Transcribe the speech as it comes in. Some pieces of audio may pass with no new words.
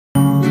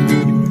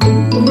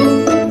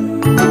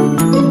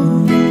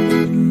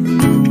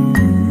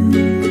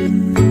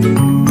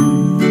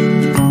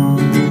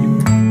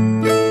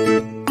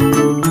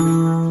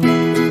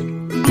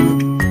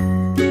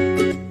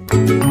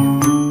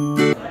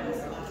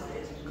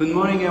Good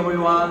morning,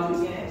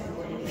 everyone.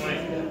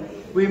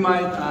 We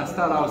might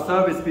start our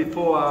service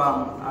before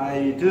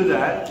I do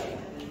that.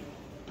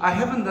 I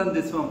haven't done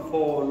this one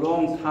for a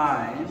long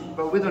time,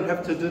 but we don't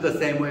have to do the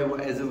same way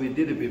as we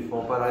did it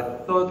before. But I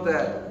thought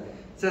that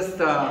just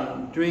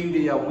during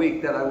the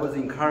week that I was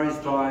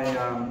encouraged by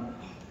a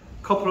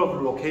couple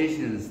of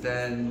locations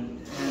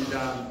and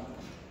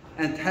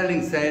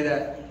say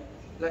that,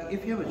 like,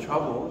 if you have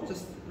trouble,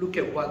 just look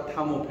at what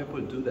Tamil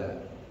people do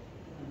that.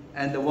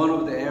 And one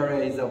of the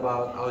areas is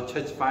about our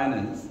church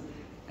finance,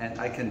 and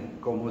I can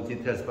go more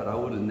details, but I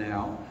wouldn't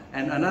now.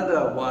 And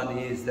another one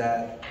is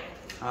that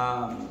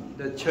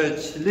the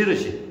church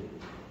leadership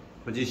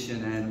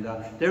position, and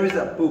there is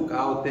a book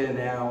out there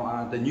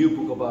now, the new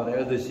book about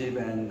eldership,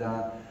 and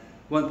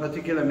one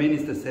particular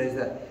minister says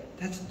that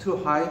that's too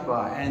high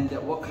bar, and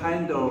what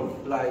kind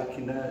of, like,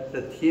 you know,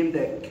 the team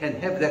that can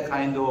have that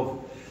kind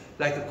of,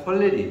 like, a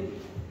quality.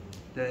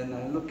 Then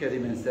I look at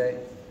him and say,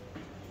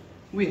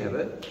 we have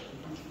it.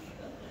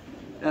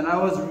 And I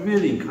was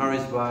really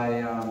encouraged by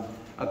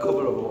a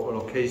couple of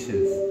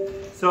locations.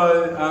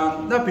 So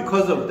not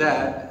because of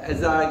that,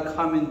 as I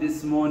come in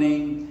this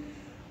morning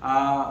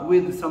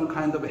with some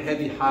kind of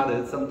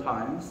heavy-hearted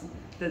sometimes,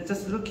 that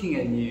just looking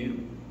at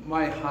you,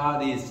 my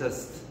heart is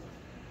just,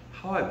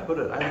 how I put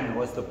it, I don't know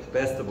what's the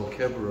best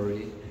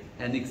vocabulary,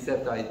 and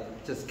except I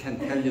just can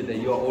tell you that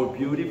you are all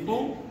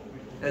beautiful.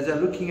 As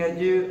I'm looking at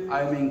you,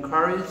 I'm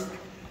encouraged,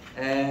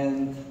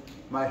 and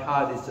my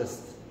heart is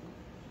just,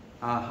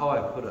 how I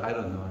put it, I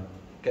don't know,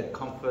 get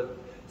comfort.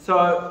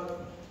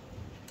 So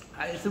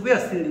we are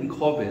still in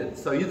COVID,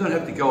 so you don't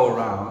have to go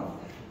around,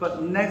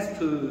 but next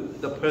to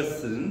the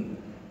person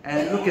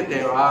and look at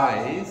their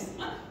eyes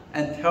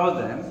and tell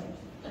them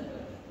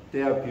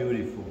they are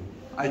beautiful.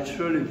 I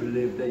truly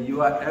believe that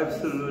you are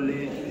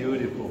absolutely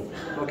beautiful.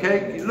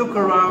 Okay, look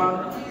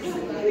around.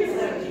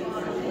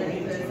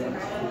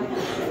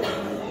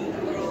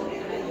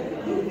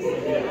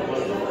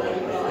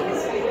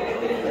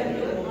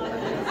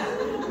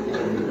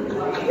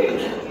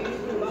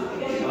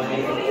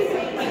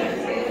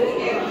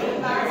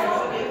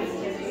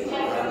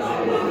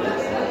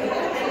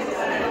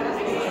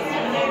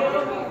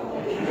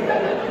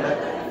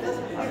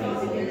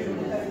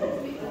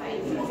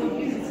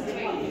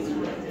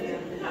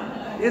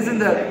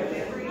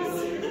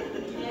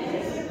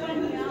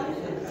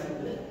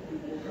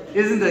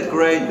 Isn't that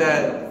great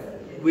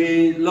that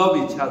we love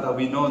each other?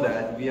 We know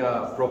that we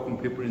are broken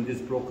people in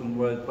this broken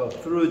world, but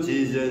through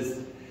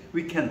Jesus,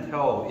 we can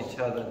tell each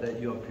other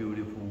that you are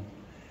beautiful.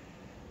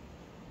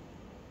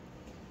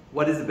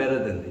 What is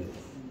better than this?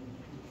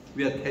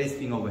 We are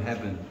tasting of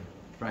heaven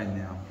right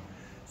now.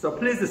 So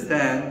please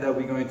stand that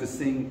we're going to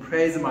sing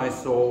Praise My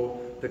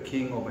Soul, the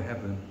King of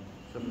Heaven.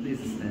 So please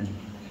stand.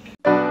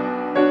 Thank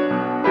you.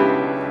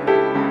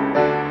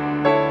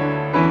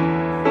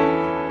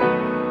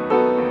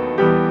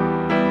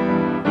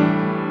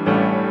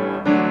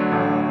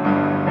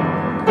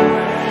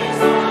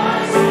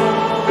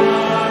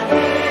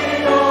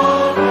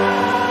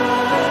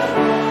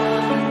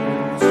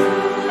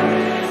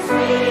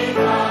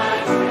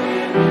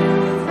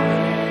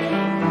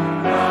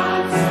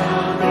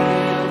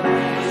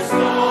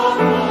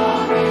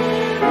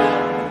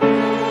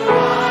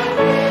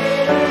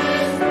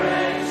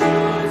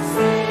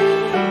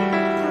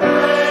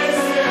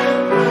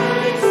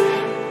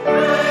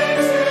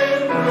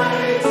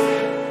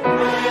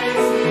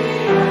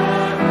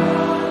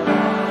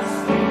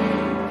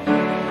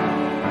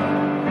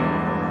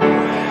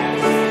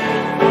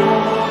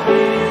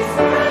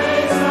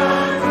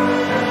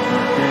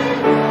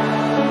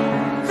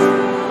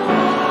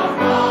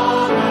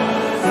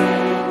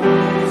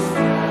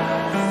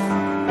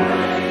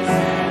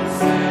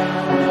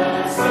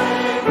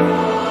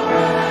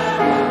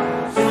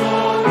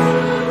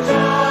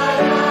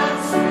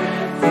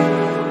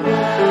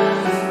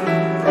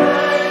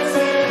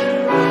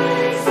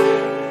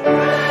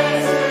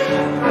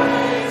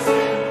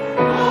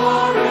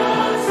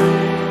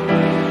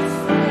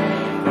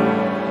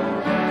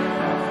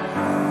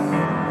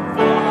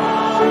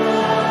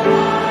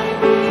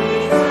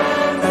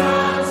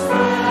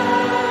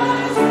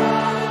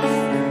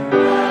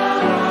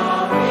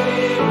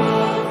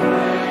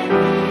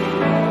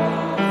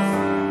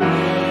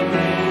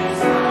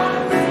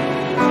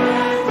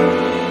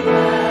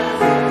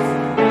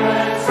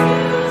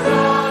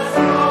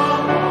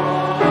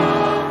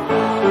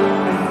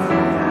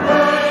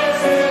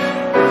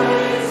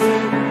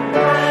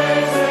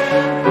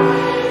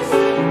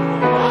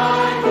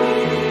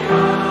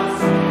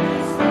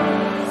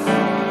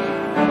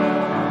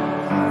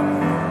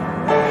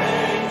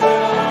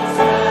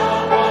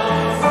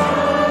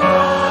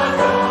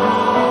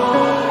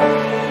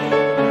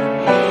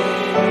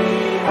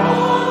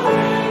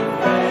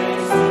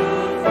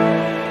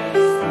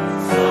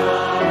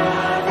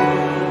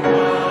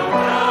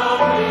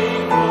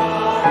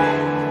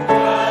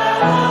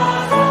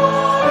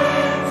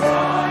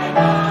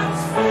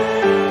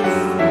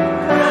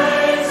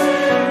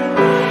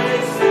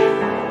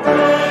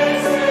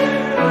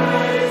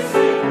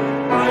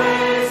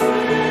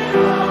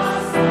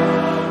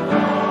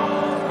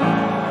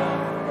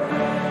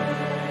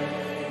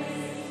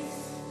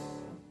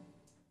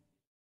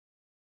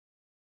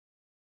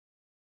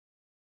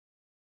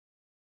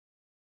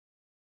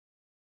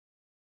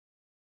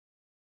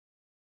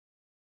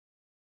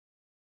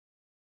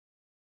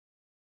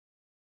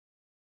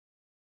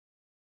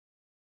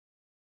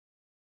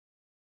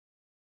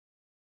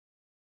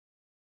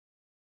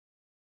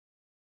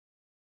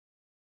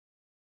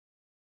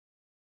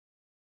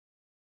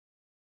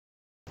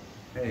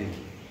 Hey.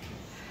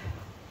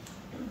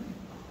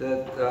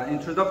 The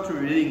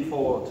introductory reading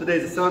for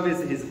today's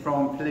service is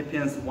from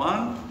Philippians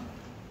 1.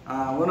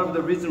 One of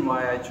the reasons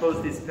why I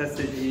chose this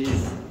passage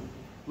is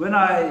when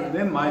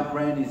my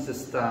brain is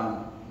just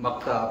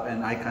mucked up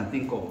and I can't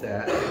think of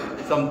that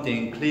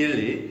something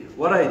clearly,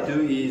 what I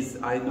do is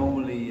I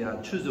normally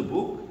choose a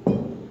book,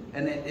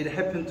 and it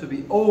happened to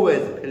be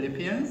always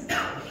Philippians.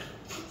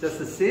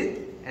 Just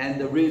sit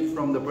and read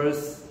from the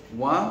verse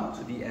 1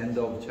 to the end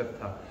of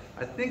chapter.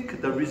 I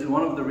think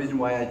one of the reasons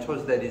why I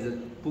chose that is the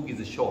book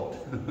is short.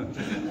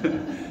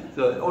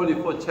 So only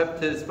 4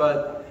 chapters,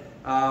 but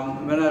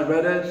when I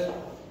read it,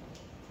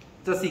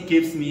 it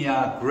gives me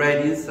a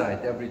great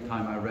insight every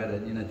time I read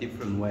it in a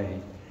different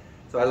way.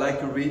 So I like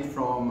to read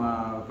from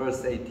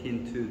verse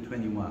 18 to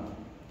 21.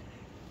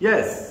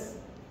 Yes,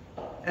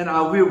 and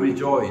I will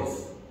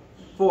rejoice,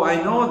 for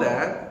I know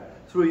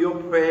that through your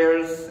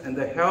prayers and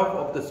the help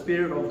of the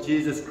Spirit of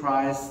Jesus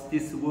Christ,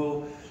 this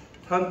will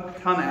turn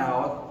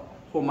out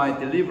for my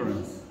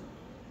deliverance,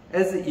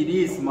 as it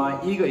is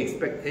my eager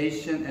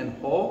expectation and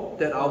hope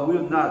that I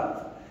will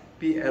not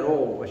be at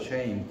all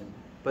ashamed,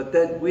 but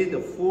that with the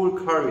full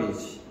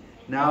courage,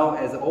 now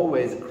as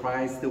always,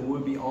 Christ will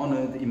be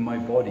honored in my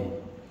body,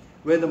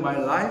 whether by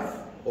life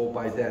or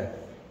by death.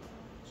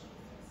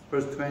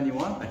 Verse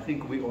 21, I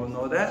think we all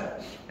know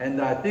that,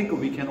 and I think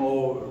we can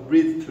all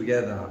read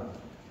together.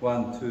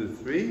 1, 2,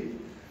 3.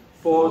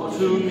 For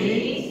to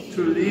me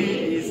to live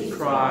is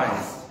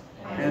Christ,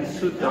 and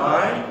to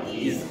die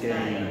is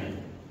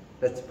gain.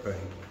 Let's pray.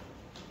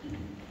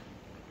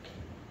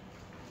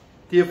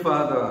 Dear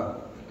Father,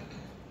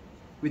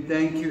 we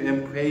thank you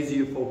and praise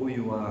you for who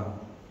you are.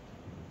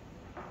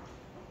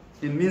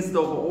 In the midst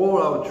of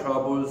all our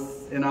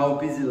troubles and our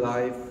busy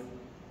life,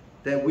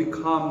 that we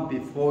come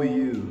before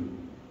you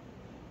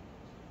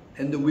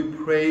and we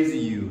praise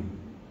you,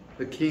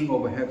 the King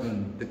of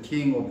heaven, the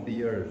King of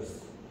the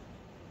earth.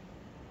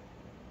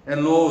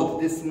 And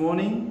Lord, this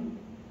morning,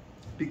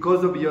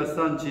 because of your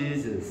Son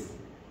Jesus,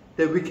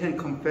 that we can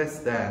confess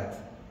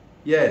that,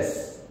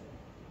 yes,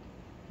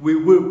 we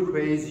will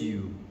praise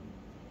you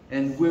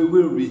and we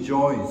will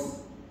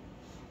rejoice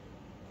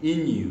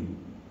in you.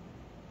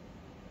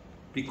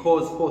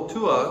 Because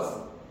to us,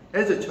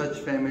 as a church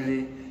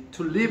family,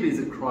 to live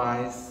is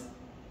Christ,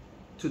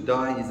 to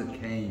die is a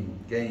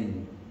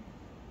gain.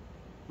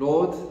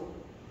 Lord,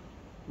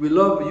 we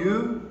love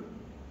you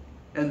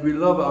and we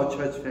love our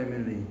church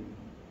family.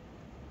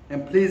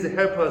 And please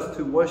help us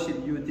to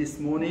worship you this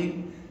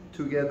morning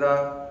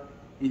together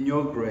in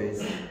your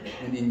grace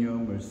and in your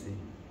mercy.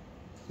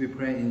 We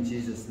pray in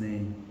Jesus'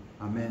 name.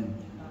 Amen.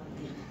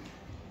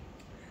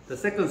 The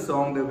second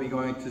song that we're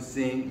going to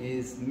sing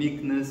is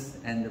Meekness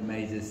and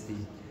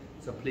Majesty.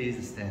 So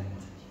please stand.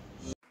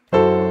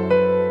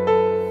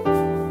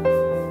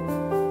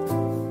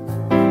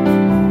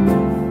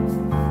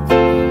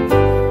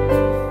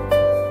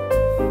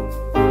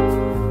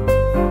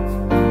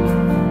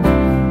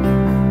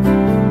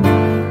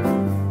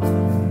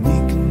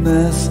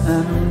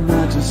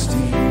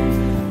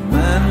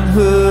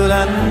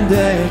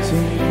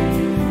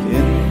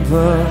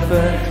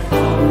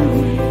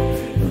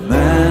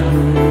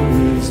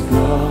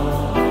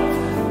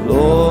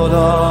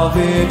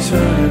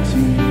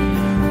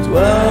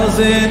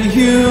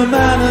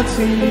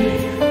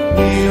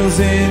 Kneels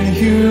in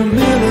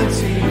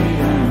humility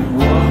and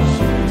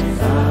washes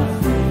our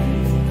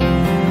feet.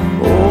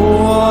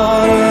 Oh,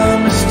 what a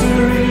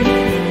mystery,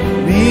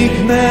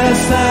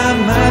 meekness and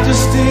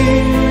majesty.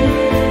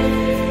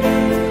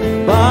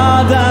 Bow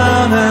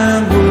down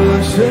and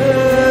worship,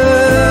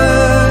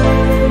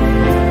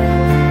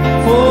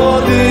 for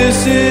this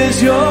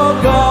is your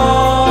God.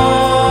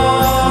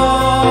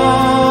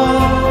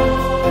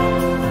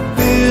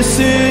 This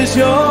is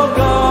your God.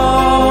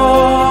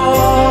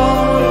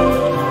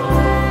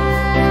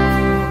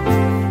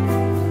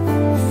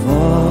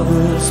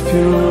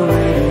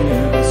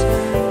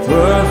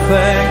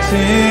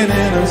 In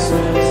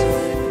innocence,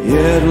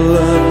 yet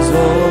learns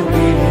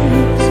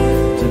obedience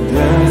to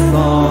death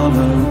on a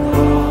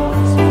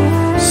cross,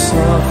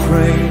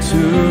 suffering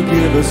to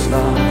give us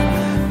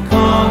life,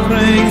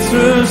 conquering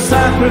through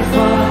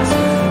sacrifice,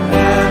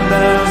 and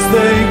as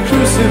they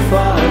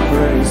crucify,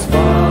 praise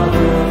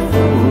Father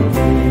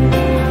forgive.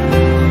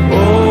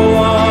 Oh,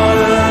 what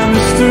a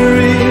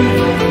mystery,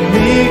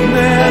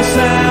 meekness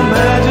and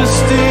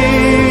majesty.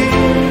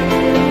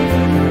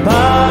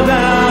 Bow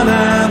down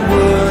and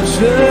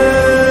worship.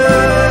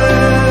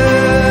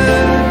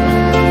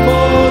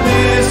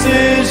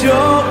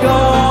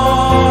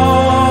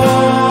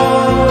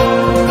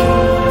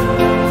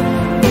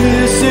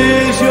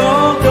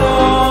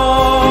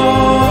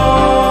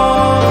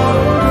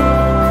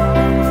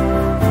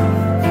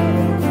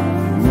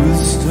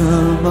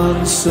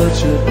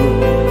 Unsearchable,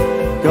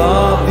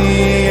 God the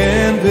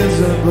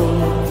invisible,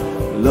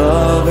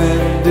 love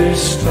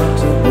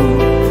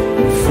indestructible,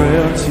 and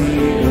frailty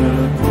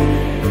agree.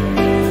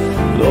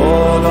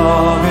 Lord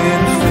of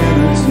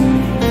infinity,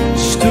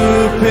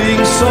 stooping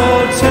so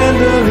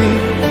tenderly,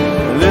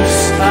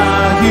 lifts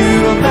our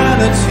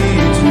humanity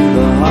to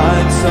the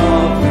heights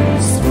of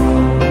His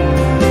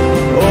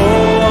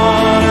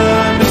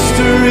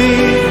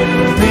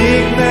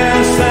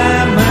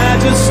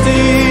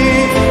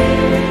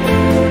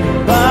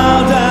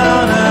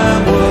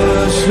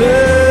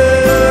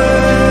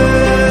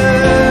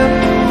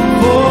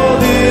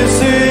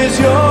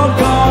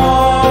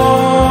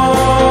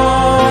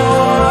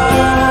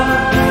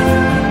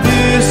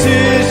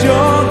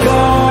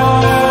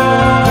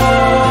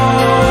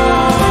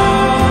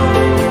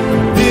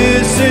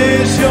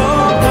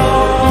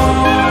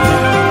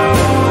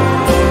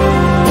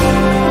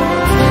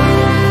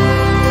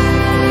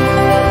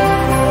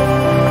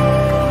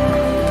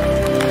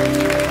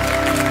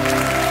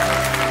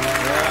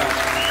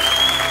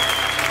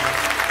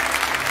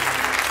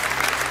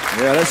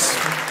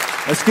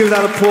Let's give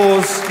that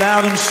applause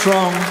loud and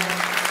strong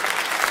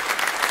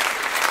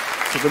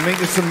to the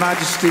meekness and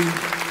majesty.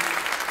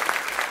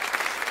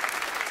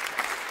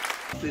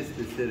 Please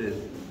be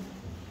seated.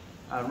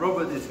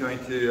 Robert is going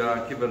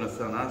to give us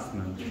an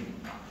announcement.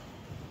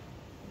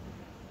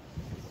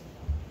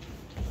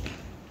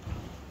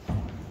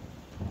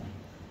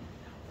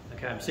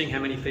 Okay, I'm seeing how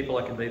many people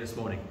I can be this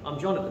morning. I'm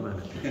John at the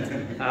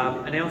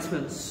moment.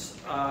 Announcements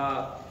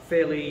are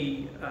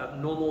fairly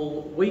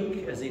normal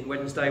week, as in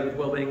Wednesday with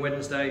Wellbeing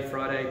Wednesday,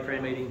 Friday prayer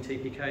meeting,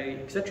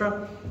 TPK,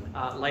 etc.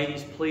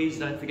 Ladies, please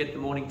don't forget the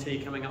morning tea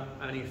coming up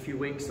only a few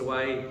weeks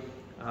away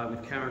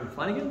with Karen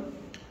Flanagan.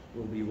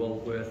 Will be well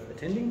worth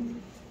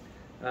attending.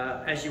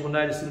 As you will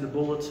notice in the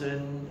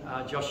bulletin,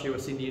 Joshua,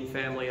 Cindy and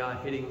family are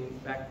heading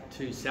back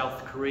to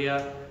South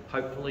Korea,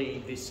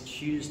 hopefully this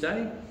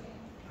Tuesday,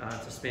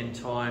 to spend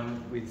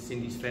time with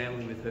Cindy's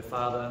family, with her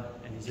father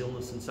and his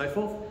illness and so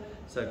forth.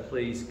 So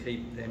please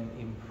keep them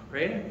in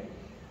prayer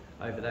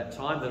over that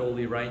time, that all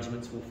the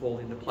arrangements will fall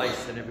into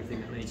place and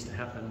everything that needs to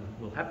happen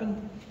will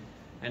happen.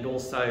 And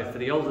also for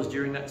the elders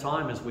during that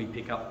time as we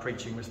pick up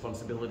preaching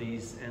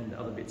responsibilities and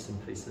other bits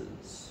and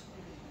pieces.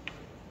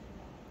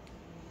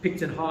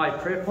 Picton High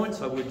prayer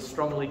points, I would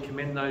strongly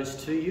commend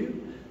those to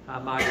you.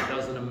 Margaret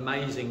does an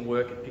amazing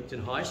work at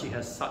Picton High. She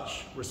has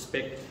such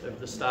respect of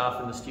the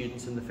staff and the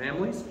students and the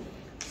families.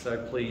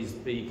 So please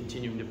be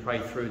continuing to pray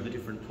through the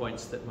different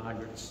points that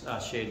Margaret's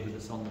shared with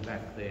us on the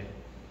back there.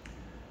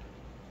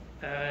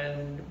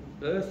 And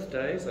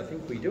birthdays, I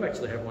think we do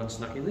actually have one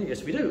snuck in there.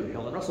 Yes, we do.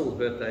 Helen Russell's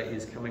birthday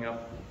is coming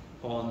up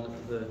on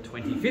the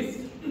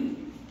 25th.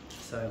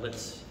 So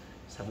let's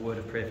have a word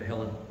of prayer for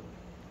Helen.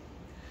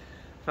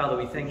 Father,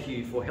 we thank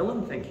you for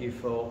Helen. Thank you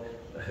for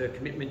her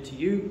commitment to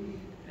you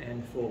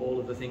and for all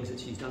of the things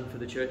that she's done for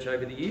the church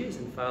over the years.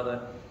 And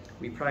Father,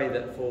 we pray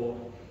that for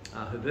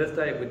her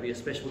birthday it would be a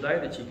special day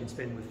that she can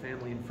spend with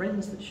family and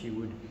friends, that she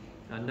would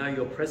know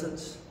your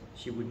presence,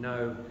 she would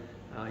know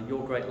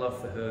your great love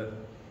for her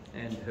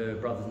and her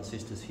brothers and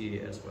sisters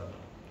here as well.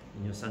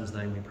 In your son's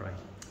name we pray.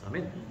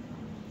 Amen.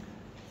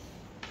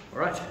 All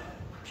right,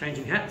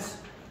 changing hats.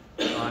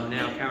 I'm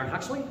now Karen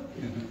Huxley.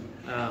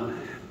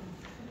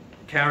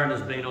 Karen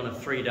has been on a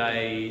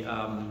 3-day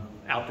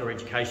outdoor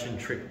education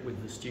trip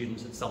with the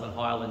students at Southern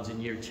Highlands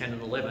in year 10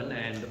 and 11,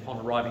 and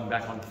upon arriving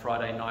back on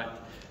Friday night,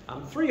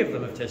 3 of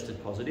them have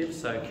tested positive.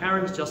 So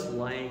Karen's just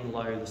laying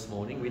low this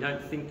morning. We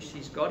don't think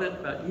she's got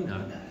it, but you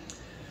know.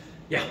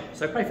 Yeah,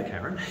 so pray for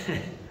Karen.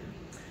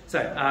 So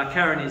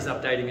Karen is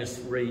updating us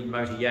re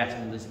Motor Yacht,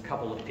 and there's a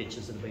couple of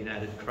pictures that have been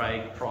added,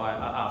 Craig, prior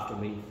after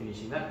me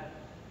finishing that.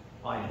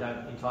 I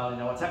don't entirely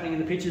know what's happening in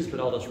the pictures, but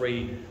I'll just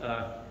read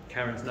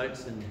Karen's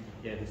notes, and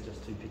yeah, there's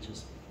just 2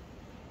 pictures.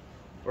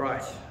 All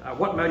right,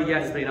 what Motor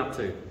Yacht has been up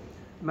to.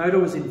 Motor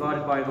was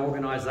invited by an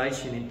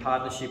organisation in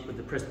partnership with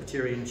the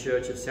Presbyterian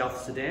Church of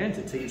South Sudan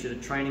to teach at a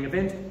training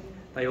event.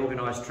 They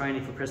organised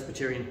training for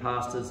Presbyterian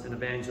pastors and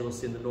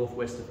evangelists in the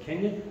northwest of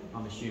Kenya.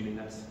 I'm assuming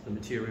that's the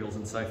materials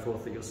and so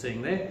forth that you're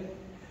seeing there.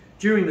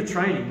 During the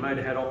training,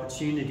 Motor had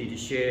opportunity to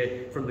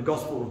share from the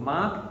Gospel of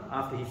Mark.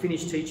 After he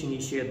finished teaching, he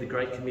shared the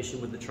Great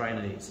Commission with the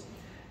trainees.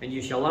 And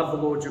you shall love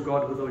the Lord your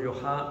God with all your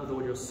heart, with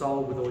all your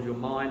soul, with all your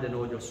mind and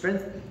all your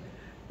strength.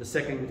 The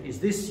second is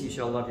this, you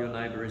shall love your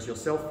neighbour as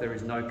yourself. There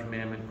is no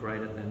commandment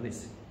greater than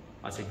this.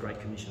 I said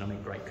Great Commission, I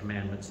mean Great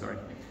Commandment, sorry.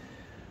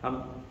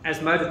 As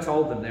Motor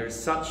told them, there is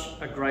such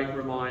a great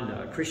reminder.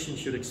 A Christian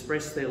should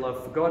express their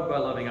love for God by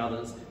loving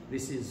others.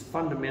 This is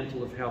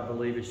fundamental of how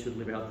believers should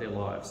live out their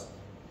lives.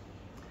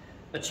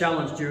 A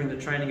challenge during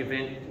the training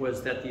event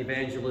was that the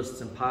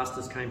evangelists and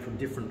pastors came from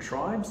different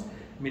tribes.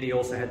 Many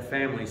also had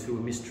families who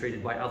were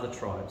mistreated by other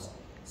tribes.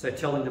 So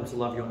telling them to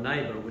love your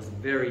neighbour was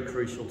very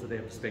crucial to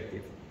their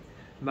perspective.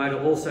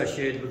 Motor also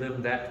shared with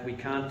them that we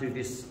can't do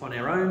this on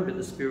our own, but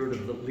the Spirit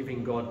of the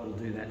living God will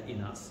do that in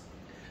us.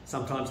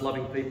 Sometimes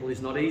loving people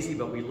is not easy,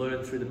 but we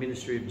learn through the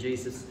ministry of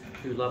Jesus,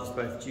 who loves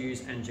both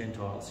Jews and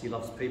Gentiles. He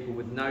loves people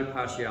with no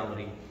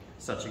partiality.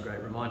 Such a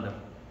great reminder.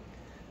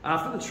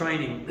 After the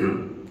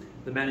training,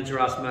 the manager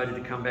asked Motor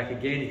to come back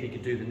again if he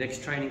could do the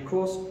next training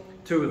course.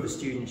 2 of the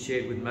students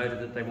shared with Motor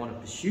that they want to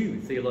pursue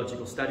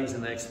theological studies,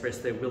 and they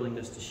expressed their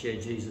willingness to share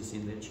Jesus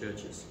in their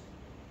churches.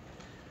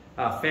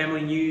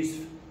 Family news.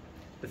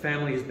 The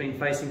family has been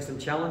facing some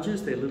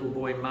challenges. Their little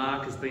boy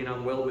Mark has been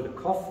unwell with a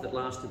cough that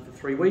lasted for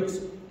 3 weeks.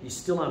 He's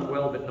still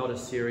unwell, but not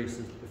as serious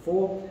as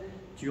before.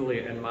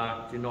 Julia and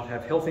Mark do not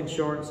have health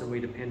insurance, and we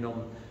depend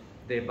on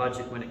their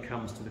budget when it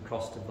comes to the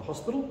cost of the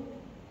hospital.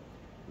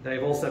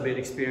 They've also been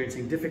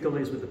experiencing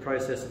difficulties with the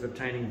process of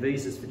obtaining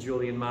visas for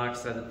Julia and Mark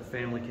so that the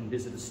family can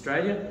visit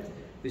Australia.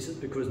 This is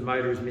because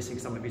Motor is missing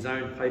some of his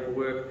own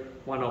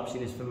paperwork. One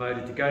option is for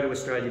Motor to go to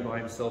Australia by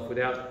himself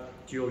without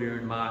Julia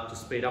and Mark to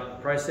speed up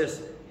the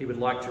process. He would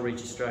like to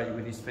reach Australia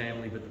with his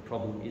family, but the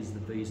problem is the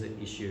visa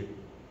issue.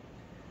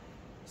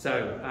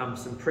 So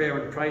some prayer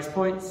and praise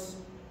points.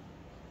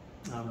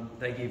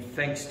 They give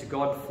thanks to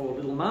God for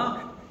little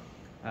Mark.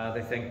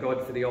 They thank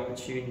God for the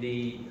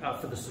opportunity,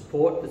 for the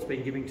support that's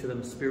been given to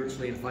them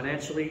spiritually and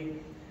financially,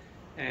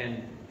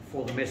 and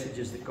for the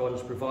messages that God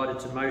has provided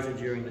to Motor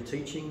during the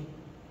teaching.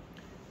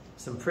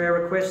 Some prayer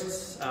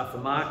requests for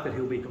Mark, that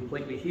he'll be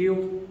completely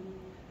healed,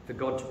 for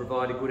God to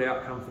provide a good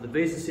outcome for the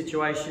visa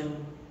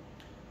situation,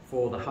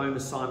 for the home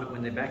assignment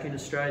when they're back in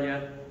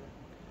Australia,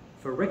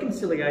 for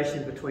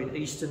reconciliation between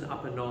Eastern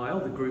Upper Nile,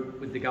 the group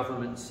with the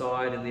government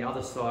side, and the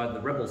other side, the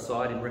rebel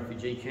side in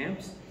refugee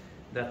camps,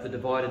 that the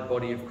divided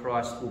body of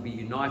Christ will be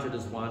united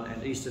as one,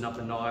 and Eastern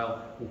Upper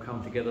Nile will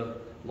come together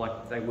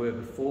like they were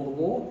before the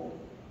war.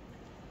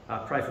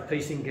 Pray for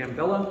peace in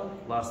Gambella.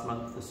 Last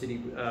month the city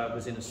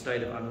was in a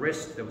state of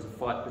unrest. There was a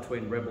fight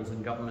between rebels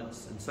and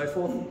governments and so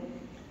forth.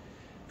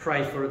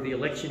 Pray for the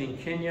election in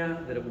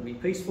Kenya, that it will be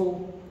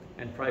peaceful,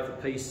 and pray for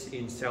peace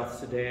in South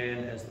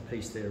Sudan, as the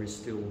peace there is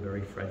still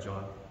very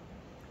fragile.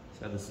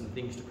 So there's some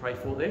things to pray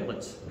for there.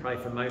 Let's pray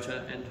for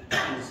Mota and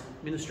his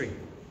ministry.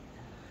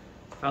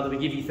 Father, we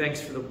give you thanks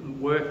for the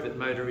work that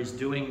Mota is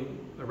doing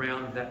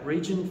around that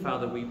region.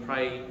 Father, we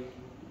pray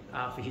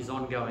for his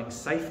ongoing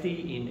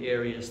safety in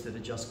areas that are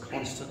just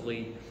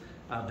constantly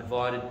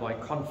divided by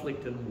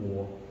conflict and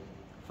war.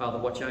 Father,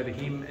 watch over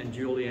him and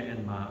Julia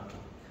and Mark.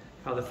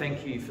 Father,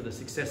 thank you for the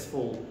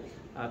successful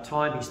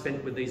time he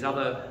spent with these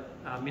other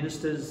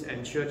ministers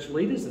and church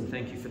leaders, and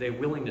thank you for their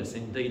willingness,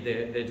 indeed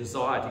their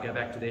desire to go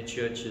back to their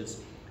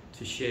churches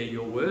to share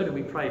your word. And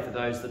we pray for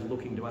those that are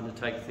looking to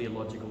undertake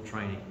theological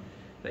training,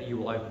 that you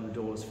will open the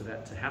doors for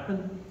that to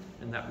happen,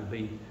 and that will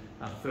be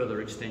a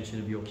further extension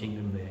of your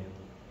kingdom there.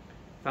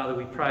 Father,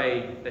 we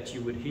pray that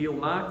you would heal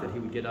Mark, that he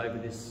would get over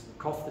this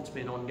cough that's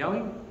been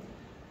ongoing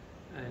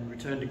and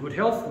return to good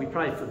health. We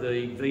pray for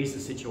the visa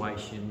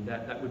situation,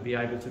 that would be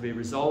able to be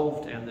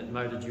resolved, and that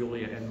Mota,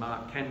 Julia and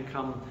Mark can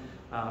come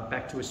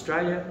back to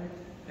Australia,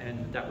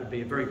 and that would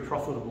be a very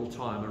profitable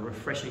time, a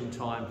refreshing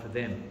time for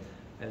them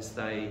as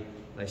they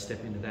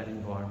step into that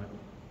environment.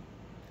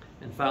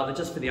 And Father,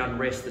 just for the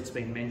unrest that's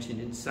been mentioned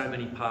in so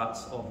many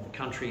parts of the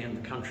country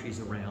and the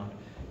countries around,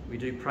 we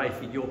do pray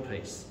for your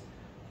peace.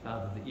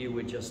 Father, that you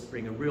would just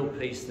bring a real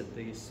peace, that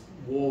this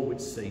war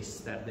would cease,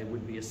 that there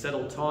would be a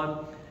settled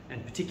time,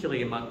 and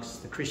particularly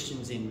amongst the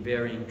Christians in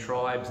varying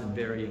tribes and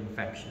varying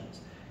factions,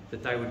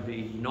 that they would be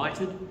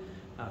united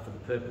for the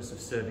purpose of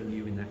serving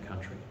you in that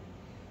country.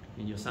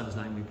 In your Son's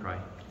name we pray.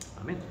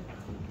 Amen.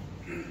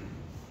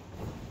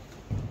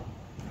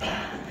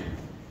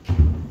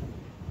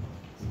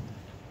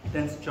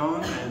 Thanks,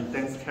 John, and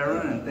thanks,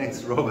 Karen, and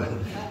thanks, Robert.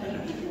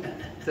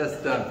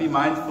 Just be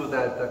mindful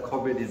that the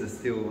COVID is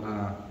still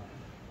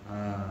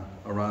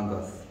around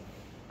us.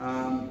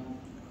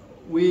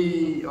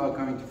 We are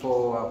going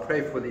to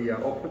pray for the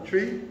apple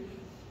tree.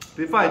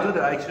 Before I do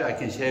that, actually, I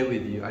can share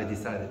with you. I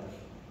decided.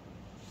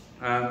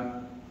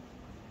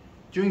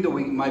 During the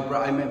week,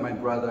 I met my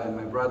brother, and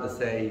my brother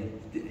said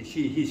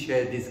he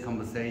shared this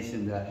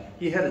conversation that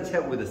he had a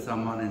chat with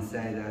someone and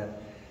said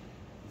that,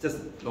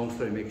 just long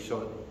story, make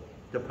short,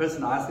 the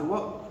person asked him,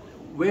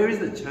 where is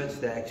the church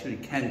that actually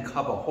can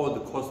hold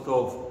the cost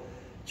of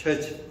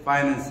church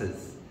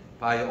finances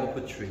by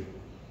apple tree?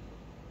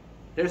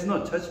 There's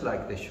no church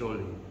like that,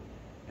 surely.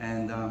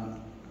 And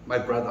my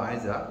brother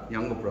Isaac,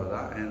 younger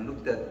brother, and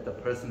looked at the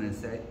person and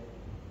said,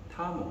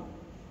 Tamu.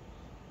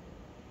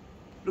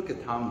 Look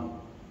at Tamu.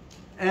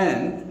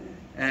 And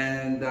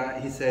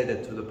he said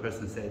that to the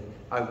person, said,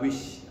 I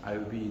wish I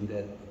would be in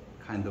that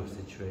kind of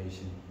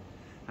situation.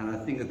 And I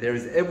think that there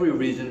is every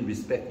reason to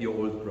respect your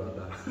old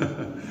brother.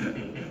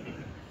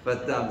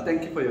 But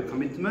thank you for your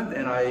commitment,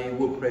 and I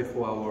will pray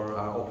for our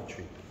apple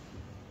tree.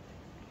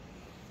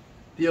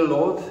 Dear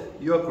Lord,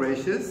 you are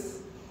gracious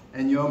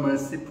and you are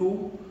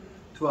merciful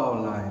to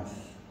our lives.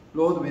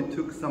 Lord, we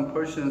took some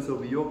portions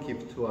of your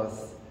gift to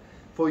us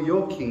for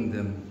your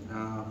kingdom,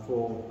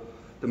 for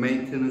the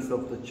maintenance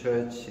of the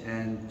church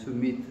and to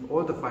meet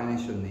all the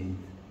financial needs.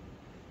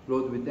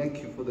 Lord, we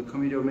thank you for the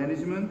committee of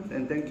management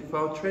and thank you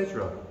for our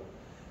treasurer.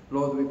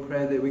 Lord, we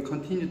pray that we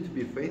continue to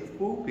be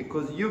faithful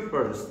because you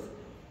first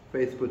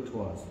faithful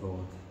to us,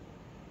 Lord.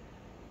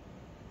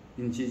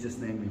 In Jesus'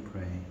 name we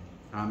pray.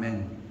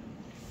 Amen.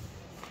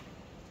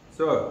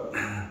 So,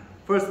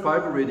 first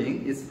Bible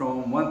reading is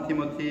from 1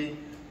 Timothy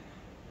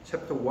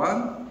chapter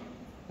 1,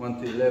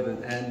 1 to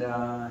 11.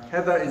 And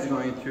Heather is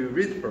going to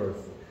read first.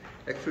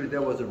 Actually,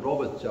 that was a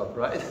Robert's job,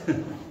 right?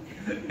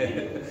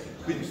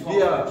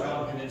 we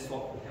are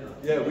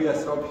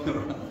swapping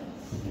around.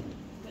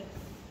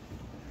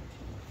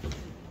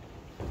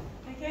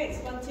 Okay,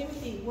 it's 1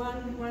 Timothy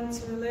 1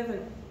 to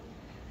 11.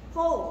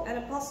 Paul, an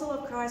apostle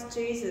of Christ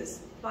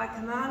Jesus, by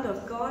command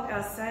of God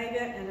our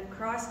Saviour and of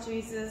Christ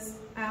Jesus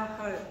our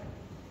hope.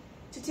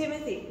 To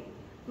Timothy,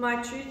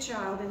 my true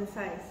child in the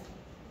faith,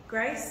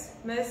 grace,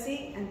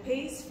 mercy and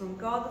peace from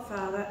God the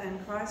Father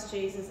and Christ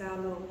Jesus our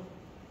Lord.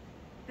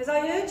 As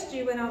I urged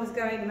you when I was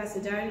going to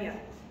Macedonia,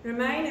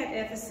 remain at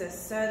Ephesus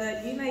so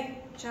that you may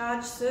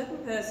charge certain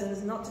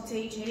persons not to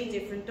teach any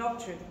different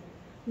doctrine,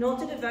 nor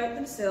to devote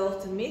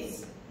themselves to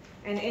myths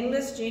and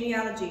endless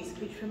genealogies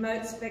which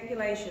promote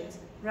speculations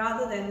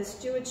rather than the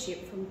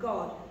stewardship from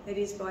God that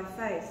is by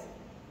faith.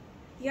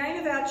 The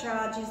aim of our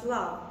charge is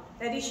love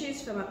that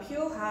issues from a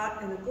pure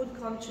heart and a good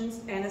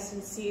conscience and a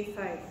sincere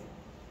faith.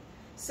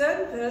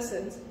 Certain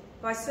persons,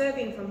 by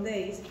serving from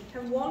these,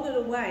 have wandered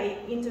away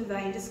into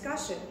vain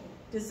discussion,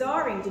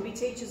 desiring to be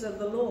teachers of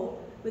the law,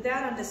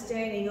 without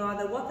understanding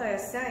either what they are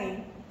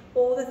saying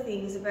or the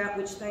things about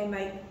which they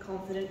make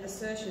confident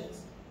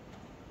assertions.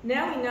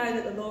 Now we know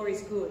that the law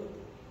is good,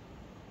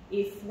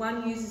 if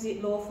one uses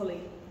it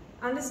lawfully,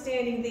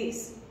 understanding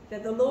this,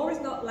 that the law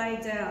is not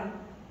laid down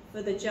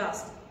for the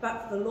just,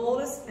 but for the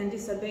lawless and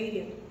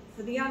disobedient,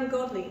 for the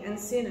ungodly and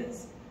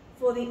sinners,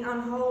 for the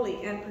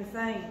unholy and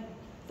profane,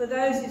 for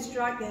those who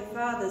strike their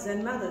fathers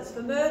and mothers,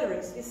 for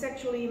murderers, the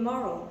sexually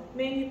immoral,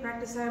 men who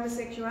practice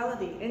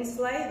homosexuality,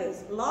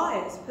 enslavers,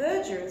 liars,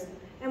 perjurers,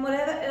 and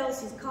whatever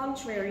else is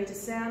contrary to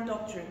sound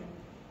doctrine,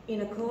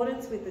 in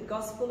accordance with the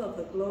gospel of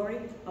the glory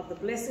of the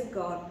blessed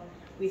God,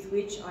 with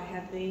which I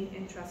have been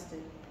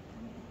entrusted.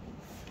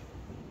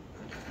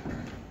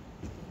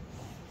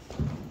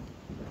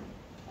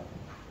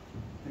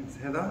 Thanks,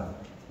 Heather.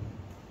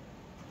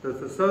 The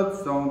third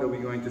song that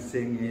we're going to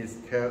sing is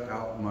Tear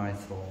Out My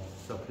Soul.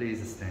 So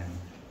please stand.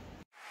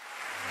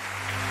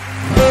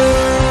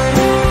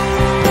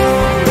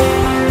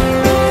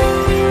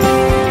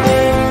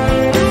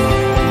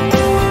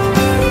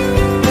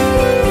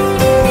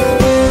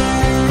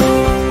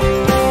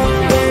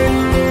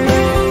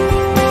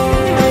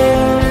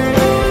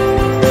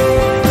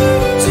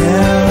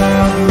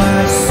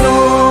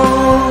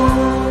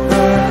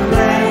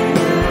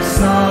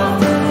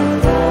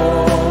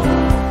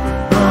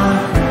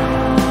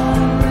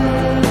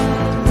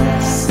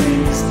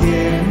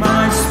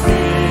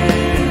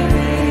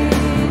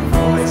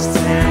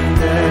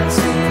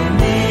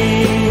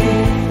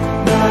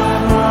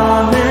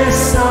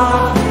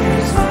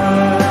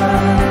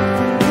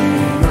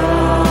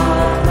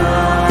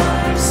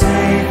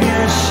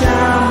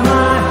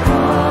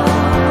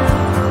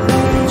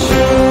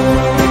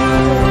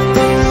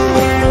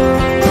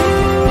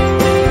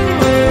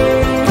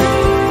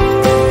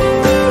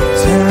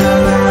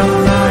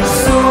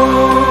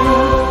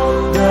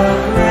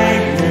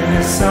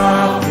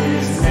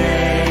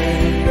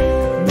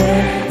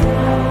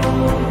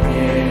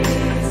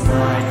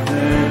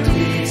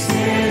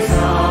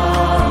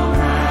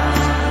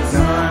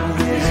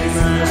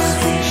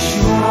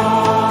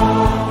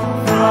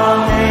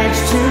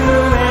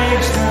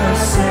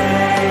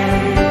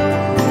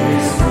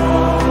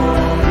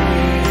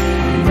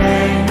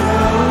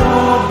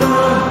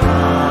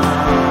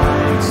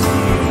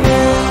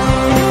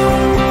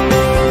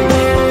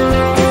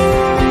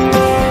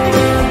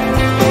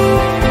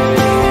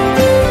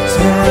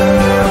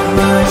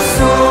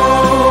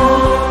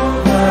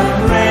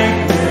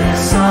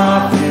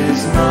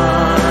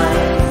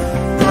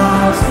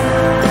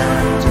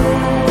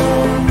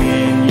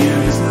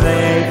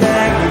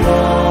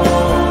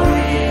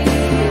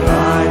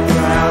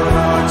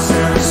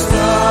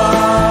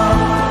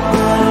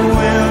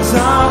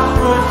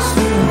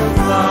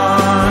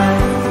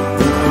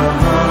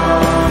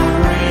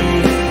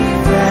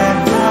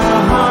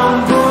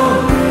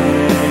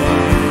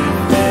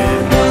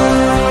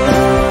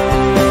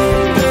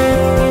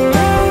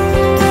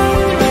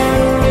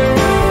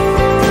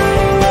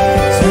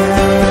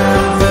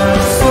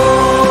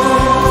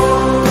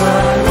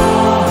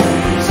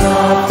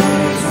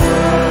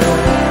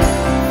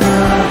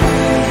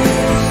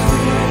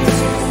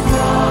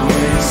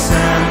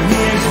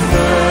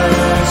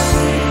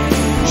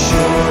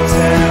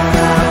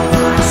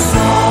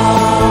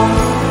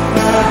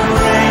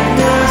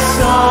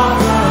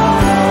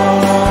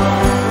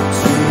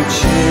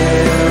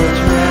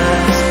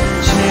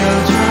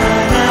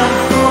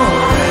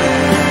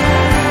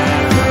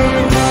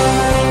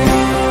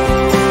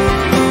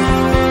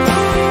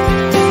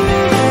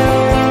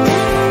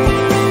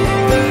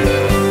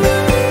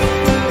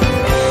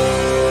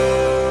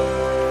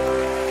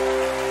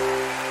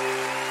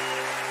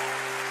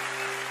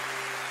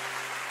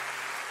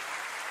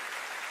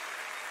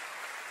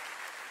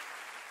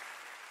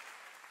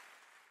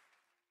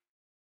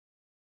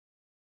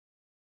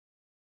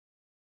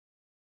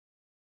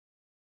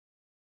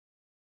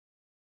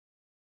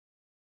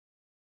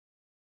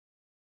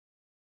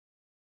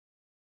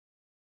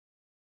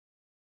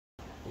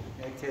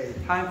 Okay,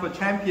 time for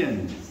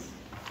champions.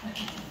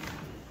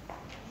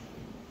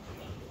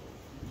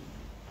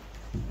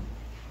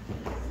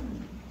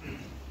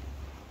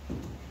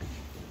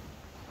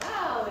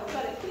 Wow, we've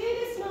got a queue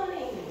this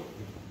morning.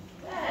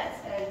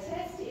 That's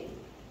fantastic.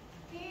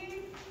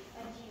 Queue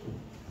and queue.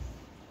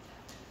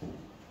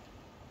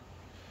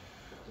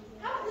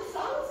 How have the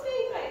songs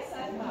been great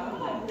so far?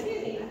 I've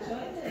really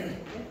enjoyed them.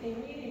 They've been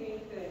really,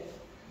 really good.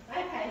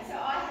 Okay, so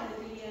I have a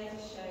video to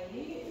show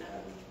you.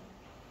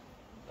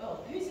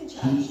 Who's in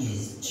charge? He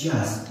is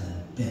just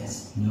the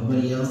best.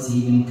 Nobody else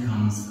even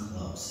comes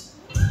close.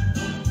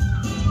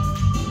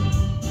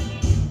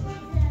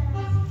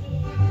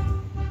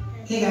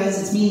 Hey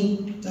guys, it's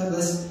me,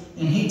 Douglas.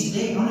 And hey,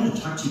 today I wanted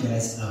to talk to you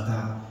guys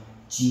about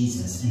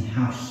Jesus and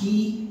how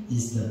he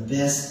is the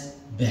best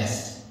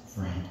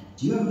friend.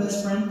 Do you have a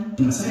best friend?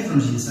 And aside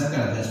from Jesus, I've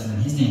got a best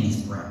friend. His name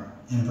is Brett.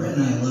 And Brett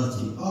and I love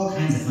to do all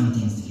kinds of fun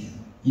things together.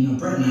 You know,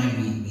 Brett and I,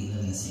 we live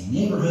in the same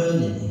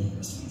neighborhood, and he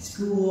goes to my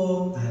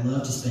school. I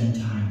love to spend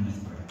time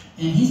with Brett.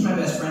 And he's my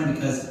best friend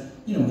because,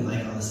 you know, we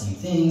like all the same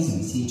things,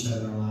 and we see each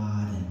other a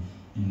lot,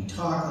 and we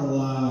talk a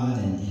lot,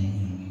 and you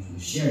know,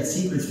 we've shared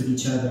secrets with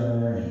each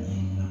other, and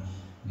you know,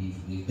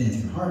 we've been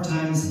through hard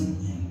times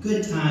and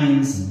good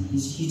times, and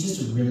he's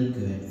just a really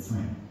good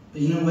friend.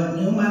 But you know what?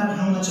 No matter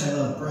how much I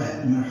love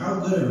Brett, no matter how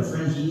good of a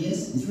friend he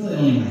is, he's really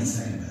only my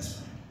second best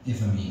friend,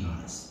 if I'm being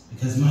honest.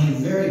 Because my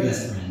very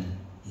best friend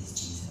is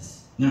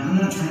Jesus. Now, I'm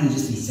not trying to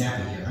just be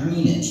sappy here. I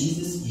mean it.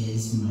 Jesus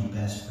is my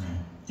best friend.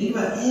 Think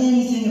about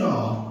anything at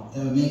all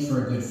that would make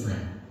for a good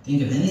friend.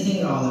 Think of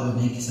anything at all that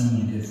would make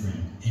someone a good friend.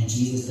 And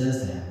Jesus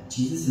does that.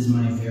 Jesus is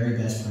my very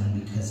best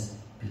friend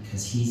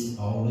because he's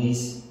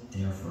always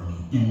there for me.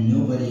 And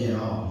nobody at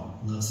all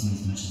loves me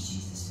as much as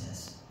Jesus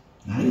does.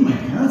 Not even my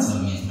parents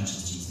love me as much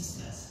as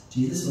Jesus does.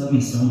 Jesus loved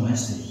me so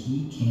much that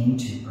he came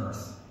to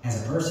earth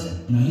as a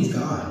person. You know, he's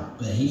God,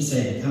 but he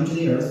decided to come to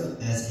the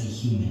earth as a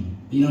human.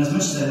 But you know, as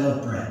much as I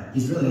love Brett,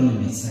 he's really only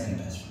my second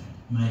best friend.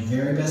 My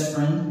very best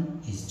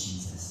friend is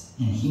Jesus.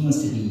 And he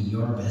wants to be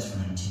your best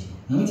friend too.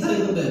 Let me tell you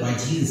a little bit why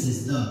Jesus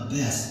is the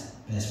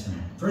best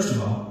friend. First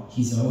of all,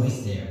 he's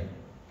always there.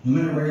 No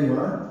matter where you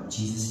are,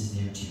 Jesus is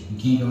there too. You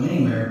can't go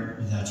anywhere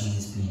without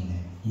Jesus being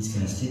there. He's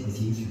going to stick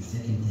with you through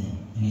thick and thin,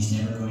 and he's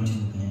never going to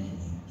abandon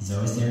you. He's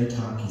always there to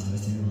talk, he's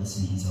always there to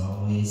listen, he's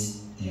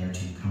always there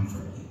to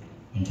comfort you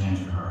when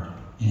times are hard.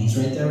 And he's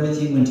right there with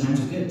you when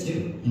times are good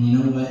too. And you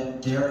know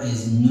what? There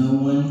is no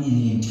one in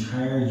the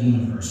entire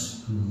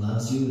universe who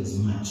loves you as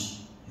much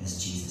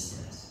as Jesus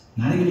does.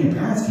 Not even your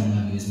parents can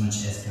love you as much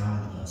as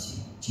God loves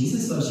you.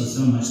 Jesus loves you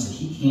so much that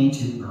he came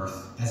to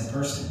earth as a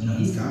person. You know,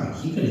 he's God.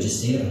 He could have just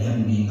stayed up in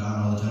heaven being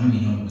God all the time,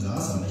 you know, it was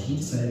awesome, but he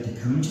decided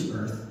to come to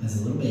earth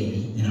as a little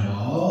baby and have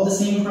all the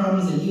same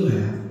problems that you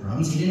have,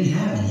 problems he didn't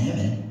have in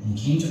heaven, and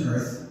he came to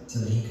earth so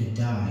that he could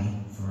die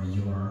for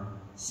your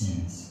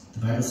sins. The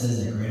Bible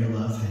says that greater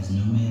love has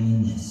no man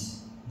than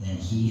this, than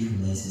he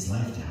who lays his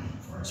life down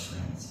for his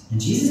friends.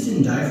 And Jesus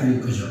didn't die for you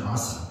because you're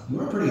awesome.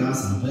 You are pretty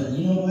awesome, but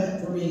you know what?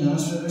 If we're being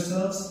honest with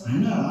ourselves,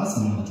 I'm not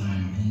awesome all the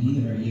time, and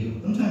neither are you.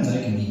 Sometimes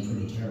I can be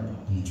pretty terrible,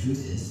 and the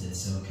truth is that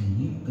so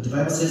can you. But the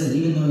Bible says that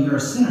even though you're a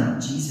sinner,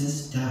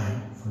 Jesus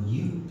died for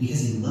you because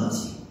he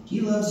loves you.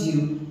 He loves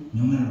you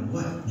no matter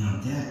what. Now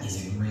that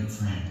is a great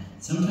friend.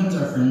 Sometimes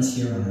our friends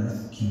here on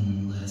earth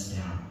can let us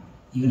down,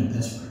 even a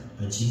best friend,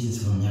 but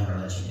Jesus will never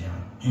let you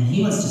down. And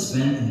he wants to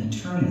spend an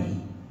eternity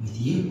with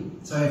you.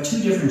 So I have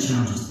two different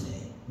challenges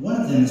today.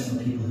 One of them is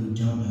for people who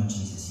don't know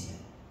Jesus yet.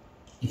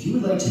 If you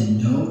would like to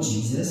know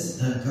Jesus,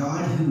 the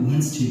God who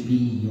wants to be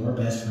your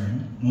best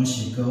friend, wants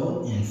you to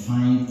go and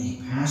find a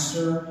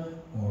pastor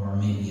or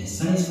maybe a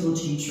Sunday school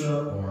teacher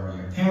or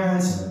your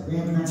parents or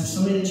grandparents or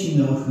somebody that you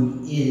know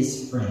who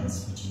is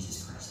friends with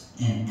Jesus Christ,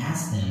 and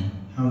ask them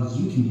how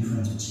you can be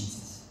friends with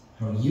Jesus,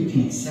 how you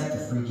can accept the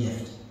free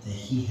gift that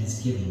he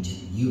has given to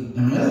you.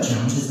 And my other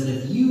challenge is that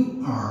if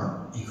you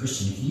are a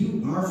Christian, if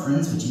you are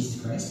friends with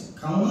Jesus Christ,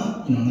 call him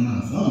up. You know, not on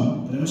the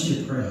phone, but I want you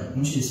to pray. I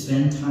want you to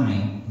spend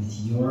time with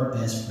your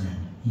best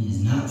friend. He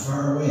is not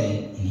far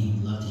away, and he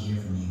would love to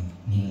hear from you.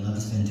 And he would love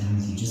to spend time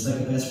with you just like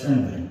a best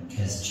friend would,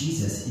 because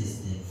Jesus is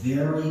the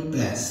very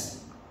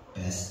best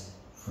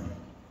friend.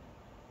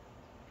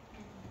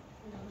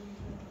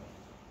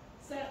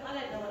 So I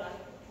don't know what I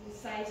can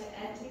say to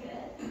add to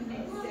that,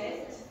 except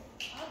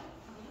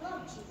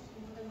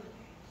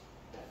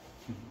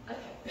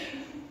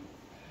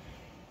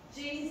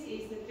Jesus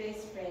is the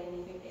best friend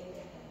you could ever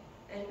have.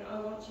 And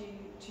I want you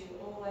to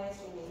always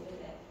remember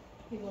that.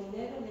 He will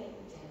never let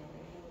you down,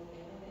 and he will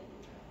never let you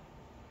go.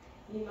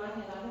 You might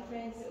have other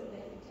friends that will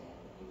let you down,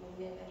 but he will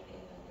never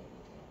ever let you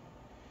down.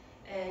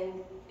 And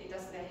it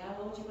doesn't matter how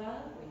old you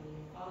are, whether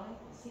you're 5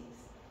 or 6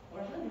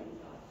 or 105,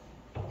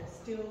 he will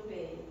still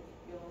be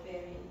your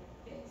very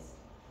best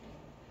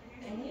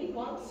friend. And he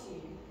wants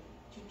you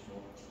to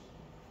talk to him.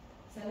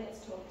 So let's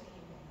talk to him.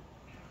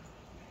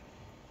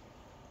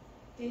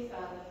 Dear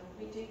Father,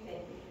 we do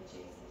thank you for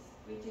Jesus.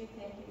 We do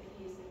thank you that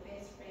he is the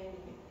best friend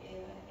you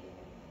could ever had.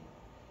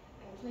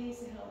 And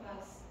please help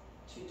us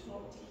to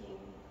talk to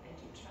him and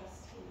to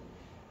trust him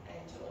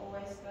and to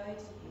always go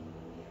to him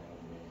when we are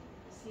in need,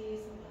 because he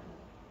is the one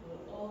who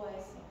will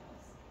always help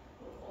us,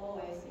 will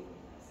always be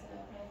with us. And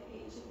I pray for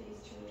each of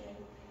these children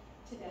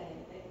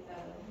today that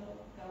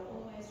they'll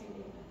always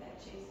remember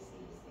that Jesus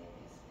is their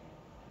best friend.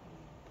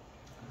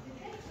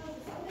 Okay, so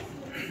let's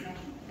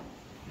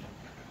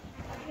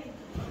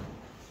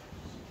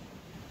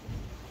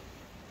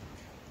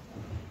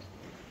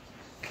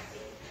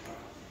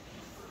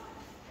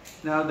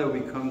Now that we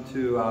come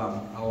to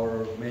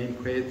our main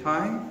prayer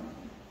time,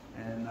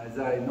 and as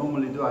I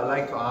normally do, I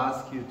like to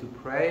ask you to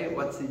pray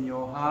what's in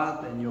your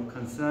heart and your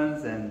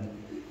concerns,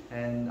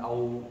 and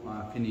I'll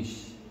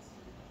finish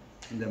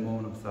in the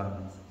moment of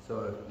silence.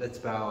 So let's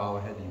bow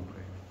our head in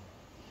prayer.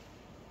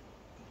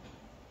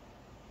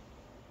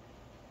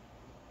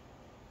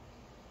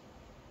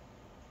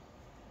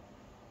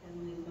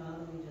 Heavenly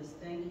Father, we just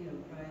thank you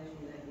and praise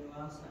you that you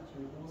are such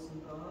an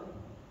awesome God,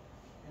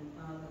 and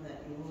Father,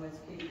 that you always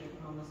keep your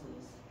promises.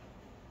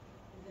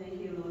 We thank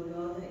you, Lord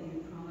God, that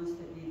you promised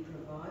that you'd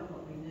provide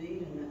what we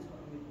need, and that's what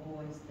you've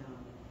always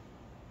done.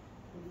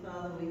 And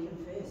Father, we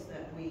confess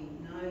that we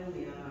know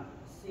we are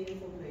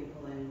sinful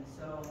people, and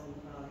so often,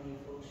 Father,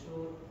 you fall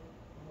short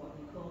of what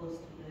you call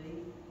us to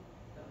be.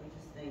 But we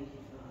just thank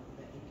you, Father,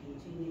 that you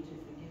continue to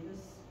forgive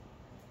us.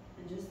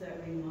 And just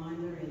that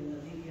reminder in the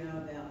video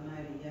about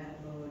Moby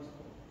Yat, Lord,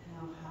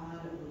 how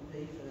hard it would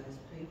be for those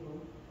people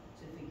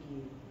to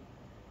forgive.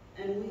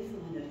 And we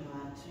find it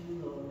hard too,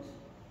 Lord.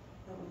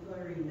 But we've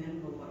got to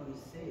remember what you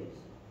said.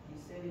 You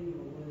said in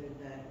your word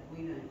that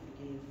we don't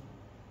forgive,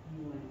 you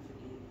won't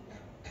forgive.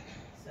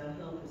 So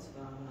help us,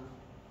 Father,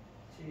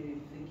 to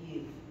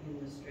forgive in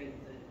the strength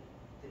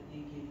that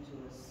you give to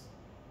us.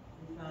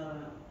 And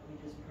Father,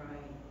 we just pray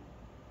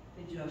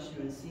for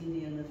Joshua and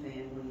Cindy and the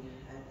family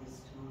at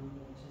this time.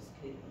 Lord, just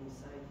keep them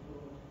safe,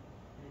 Lord,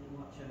 and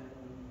watch over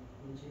them.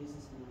 In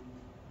Jesus' name,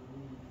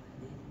 amen.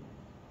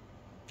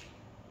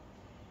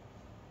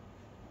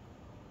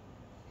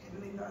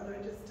 Heavenly Father,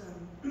 I just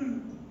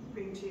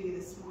bring to you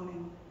this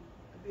morning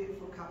a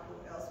beautiful couple,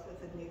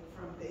 Elspeth and Nick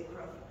from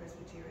Beecroft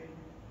Presbyterian.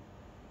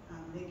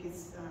 Nick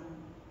is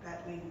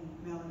battling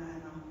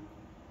melanoma,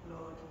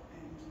 Lord,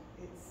 and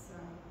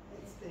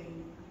it's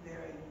been a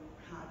very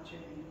hard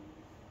journey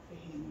for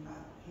him,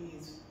 but he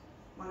is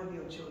one of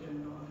your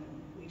children, Lord,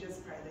 and we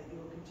just pray that you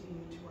will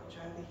continue to watch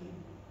over him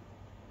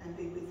and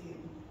be with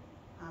him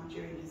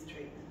during his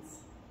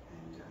treatments.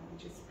 And we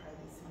just pray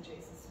this in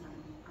Jesus'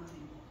 name.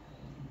 Amen.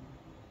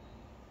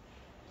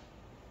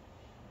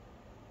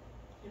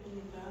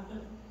 Heavenly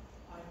Father,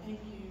 I thank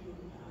you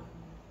for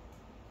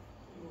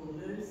your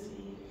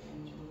mercy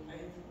and your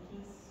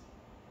faithfulness.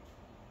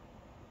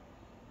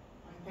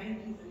 I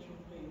thank you that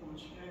you've been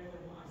watching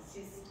over my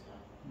sister.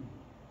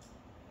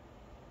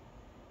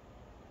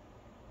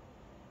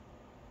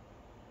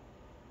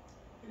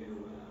 Who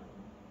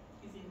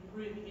is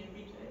improving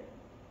every day.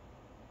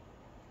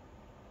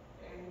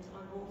 And I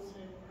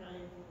also pray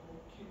for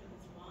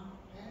Kevin's wife,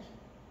 Pat,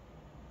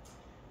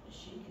 as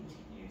she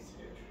continues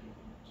her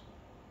treatment.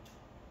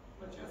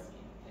 I just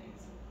give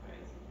thanks and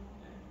praise in your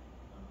name.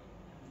 Amen.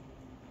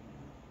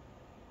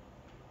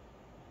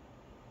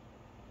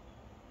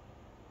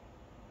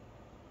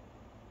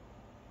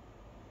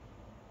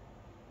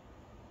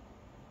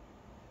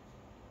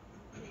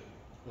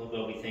 Lord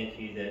God, we thank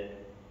you that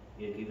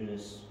you have given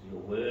us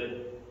your word,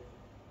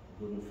 a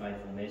good and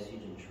faithful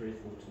message and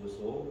truthful to us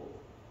all.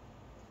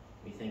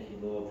 We thank you,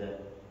 Lord, that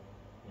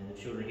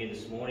the children here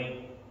this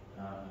morning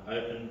are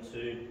open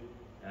to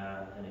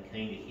and are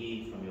keen to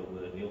hear from your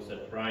word. We also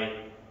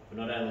pray for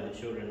not only the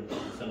children in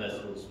Sunday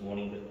school this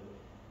morning,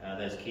 but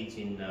those kids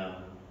in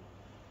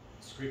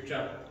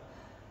Scripture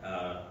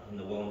in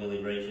the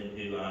Wollondilly region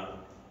who are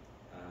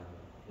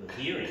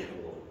hearing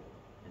the Lord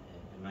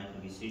and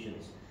making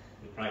decisions.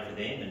 We pray for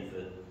them and for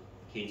the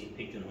kids at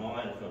Picton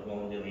High and for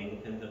Wollondilly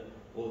Anglican, but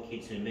all the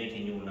kids who meet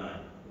in your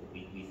name.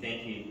 We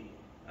thank you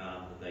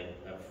that they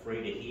are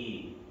free to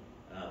hear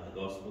the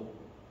gospel.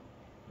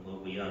 And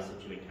Lord, we ask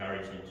that you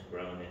encourage them to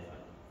grow in their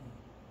faith.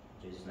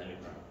 In Jesus' name we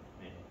pray.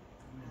 Amen.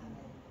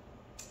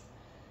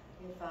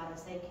 Dear Father,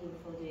 thank you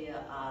for the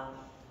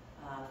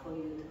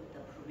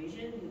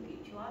provision you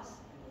give to us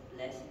and the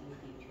blessing you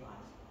give to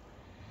us.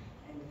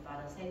 And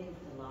Father, thank you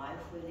for the life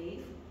we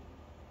live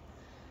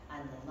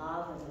and the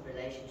love and the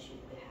relationship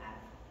we have.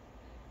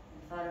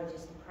 And Father,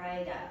 just pray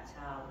that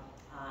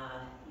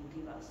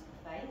you give us the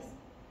faith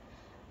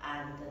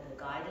and the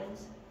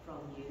guidance from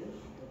you,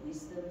 the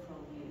wisdom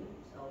from you,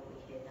 so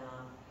we can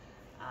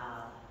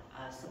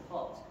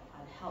support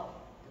and help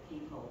the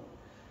people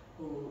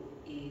who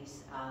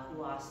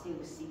are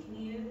still seeking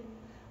you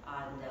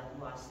and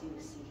who are still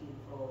seeking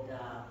for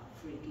the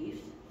free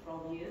gift from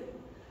you.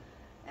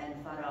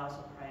 And Father, I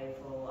also pray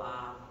for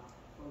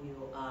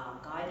your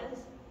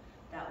guidance,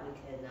 that we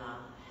can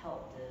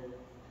help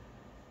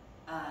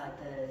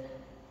the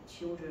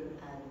children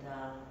and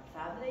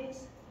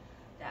families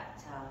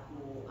that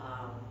who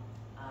are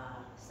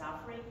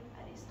suffering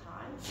at this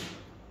time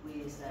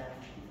with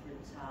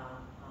different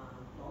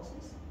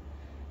losses.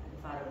 And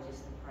Father, we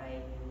just pray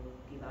you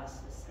give us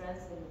the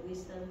strength and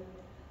wisdom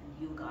and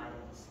your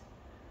guidance.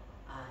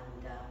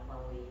 And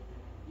while we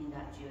in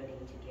that journey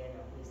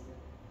together with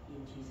them,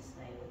 in Jesus'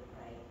 name we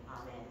pray.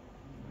 Amen.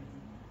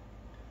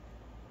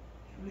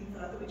 Heavenly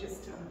Father, we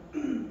just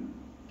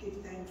give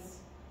thanks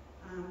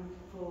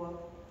for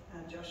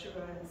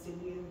Joshua and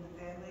Cindy and the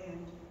family,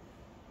 and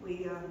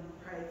we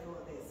pray for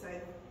their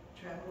safe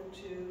travel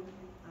to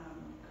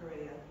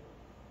Korea,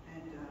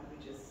 and we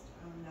just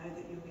know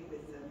that you'll be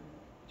with them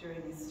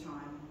during this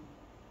time,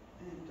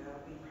 and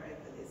we pray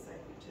for their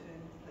safe return.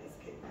 Please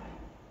keep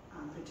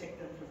them, protect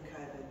them from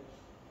COVID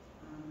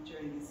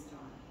during this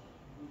time.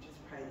 We just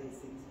pray these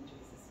things in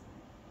Jesus'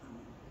 name.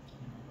 Amen.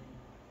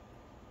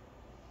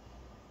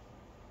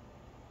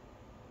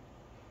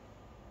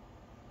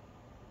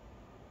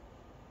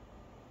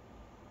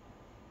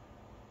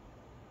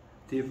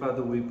 Dear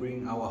Father, we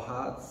bring our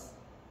hearts,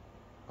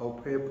 our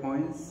prayer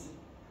points,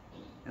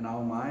 and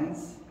our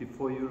minds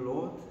before you,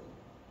 Lord.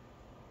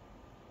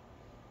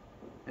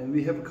 And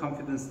we have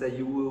confidence that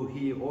you will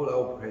hear all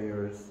our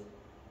prayers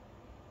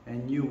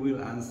and you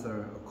will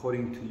answer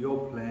according to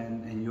your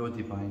plan and your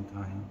divine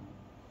time.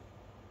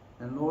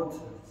 And Lord,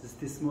 just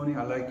this morning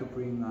I'd like to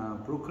bring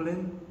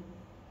Brooklyn,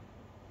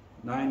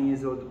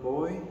 9-year-old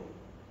boy.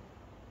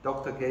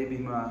 Doctor gave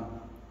him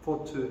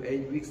 4 to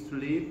 8 weeks to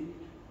live.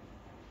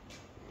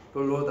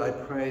 But Lord, I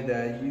pray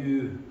that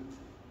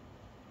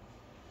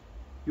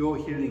your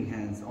healing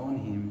hands on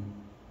him,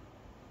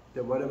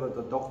 that whatever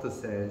the doctor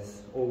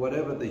says or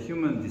whatever the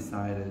human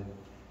decided,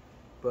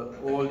 but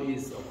all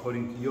is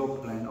according to your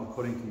plan,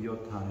 according to your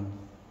time.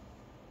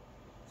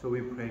 So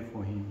we pray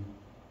for him.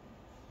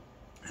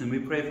 And we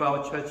pray for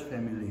our church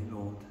family,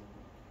 Lord.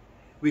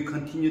 We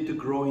continue to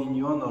grow in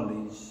your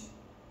knowledge,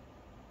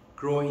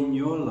 grow in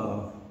your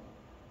love,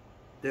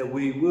 that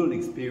we will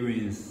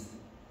experience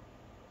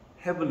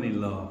heavenly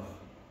love,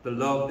 the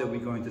love that we're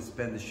going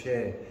to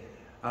share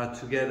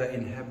together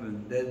in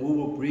heaven, that we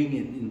will bring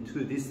it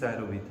into this side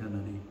of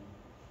eternity.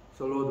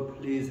 So Lord,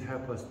 please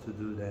help us to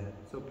do that.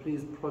 So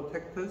please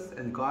protect us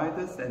and guide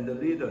us and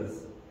lead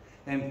us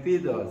and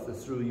feed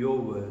us through your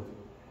word,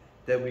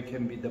 that we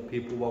can be the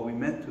people what we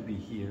meant to be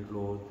here,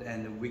 Lord,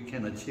 and we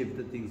can achieve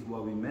the things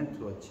what we meant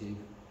to achieve,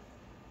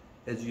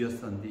 as your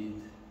Son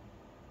did.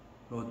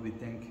 Lord, we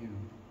thank you.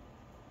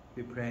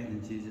 We pray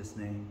in Jesus'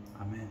 name.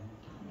 Amen.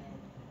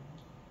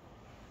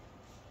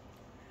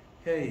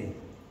 Okay,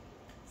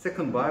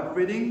 second Bible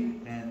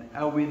reading, and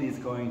Alwyn is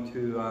going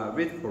to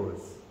read for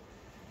us.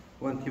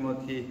 1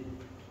 Timothy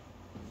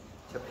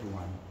chapter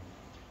 1.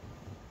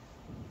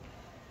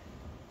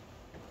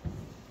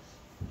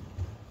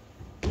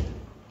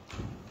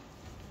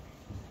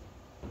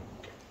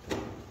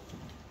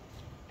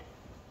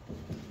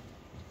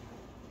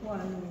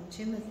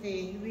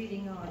 Timothy,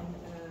 reading on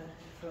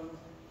from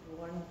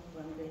 1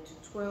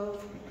 to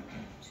 12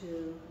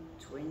 to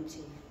 20.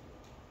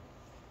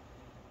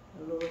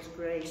 The Lord's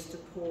grace to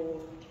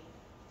Paul.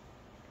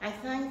 I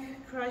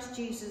thank Christ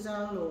Jesus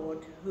our Lord,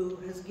 who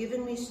has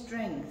given me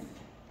strength,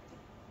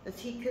 that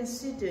he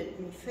considered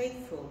me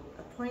faithful,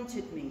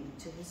 appointed me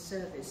to his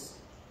service.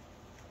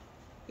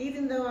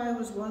 Even though I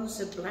was once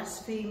a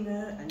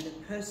blasphemer and a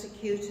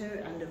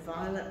persecutor and a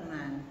violent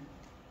man,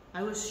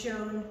 I was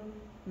shown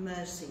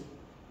mercy,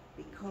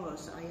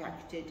 because I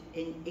acted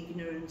in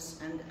ignorance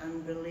and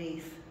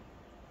unbelief.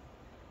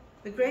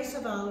 The grace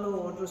of our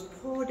Lord was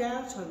poured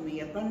out on me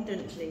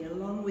abundantly,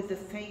 along with the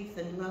faith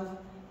and love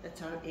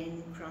that are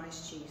in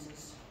Christ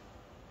Jesus.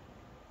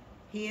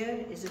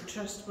 Here is a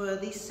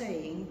trustworthy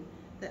saying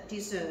that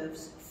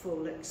deserves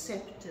full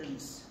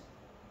acceptance.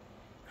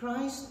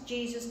 Christ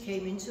Jesus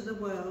came into the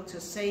world to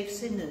save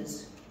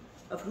sinners,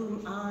 of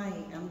whom I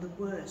am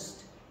the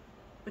worst.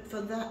 But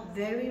for that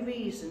very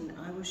reason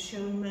I was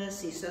shown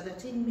mercy, so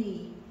that in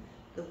me,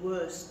 the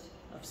worst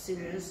of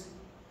sinners,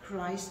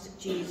 Christ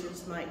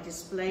Jesus might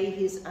display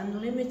his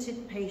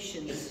unlimited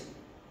patience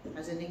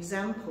as an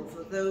example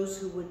for those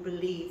who would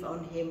believe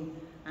on him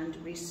and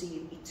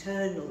receive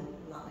eternal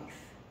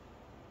life.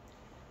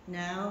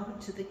 Now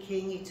to the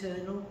King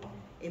eternal,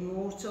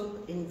 immortal,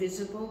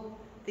 invisible,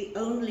 the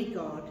only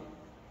God,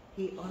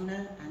 be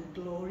honour and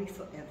glory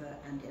forever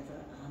and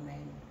ever.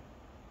 Amen.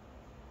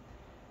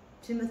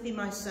 Timothy,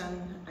 my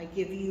son, I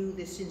give you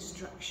this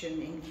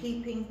instruction in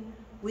keeping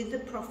with the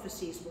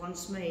prophecies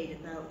once made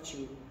about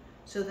you,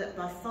 so that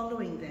by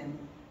following them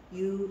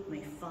you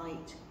may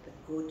fight the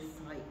good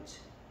fight,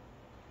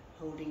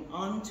 holding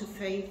on to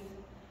faith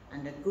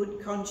and a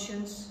good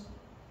conscience.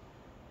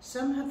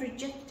 Some have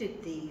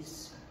rejected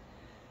these,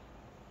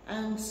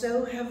 and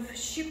so have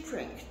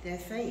shipwrecked their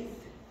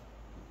faith.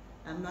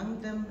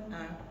 Among them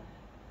are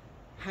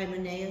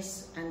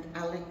Hymenaeus and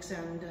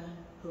Alexander,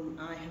 whom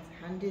I have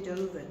handed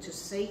over to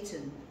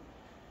Satan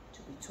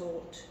to be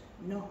taught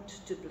not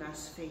to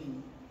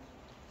blaspheme.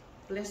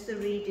 Bless the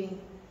reading,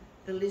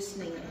 the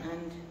listening,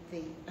 and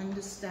the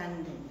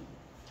understanding.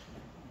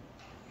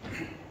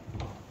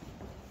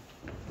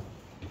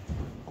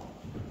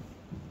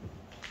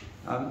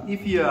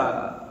 If you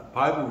are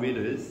Bible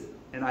readers,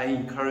 and I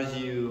encourage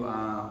you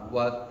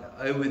what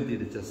Owen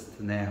did just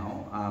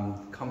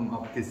now, come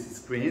up this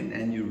screen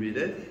and you read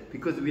it,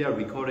 because we are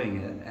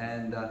recording it.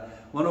 And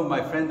one of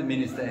my friend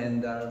minister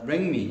and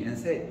rang me and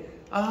said,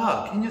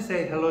 can you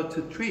say hello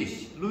to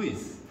Trish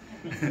Lewis?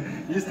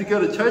 Used to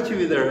go to church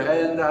with her,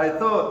 and I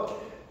thought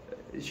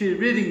she's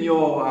reading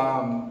your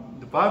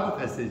the Bible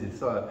passages.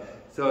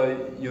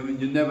 So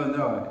you never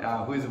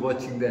know who is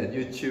watching that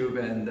YouTube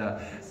and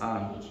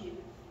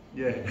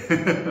yeah.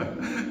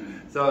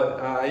 So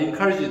I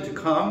encourage you to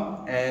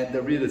come and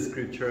read the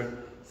scripture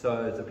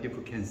so the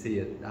people can see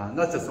it,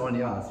 not just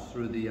only us,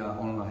 through the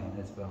online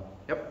as well.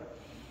 Yep.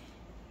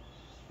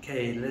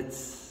 Okay,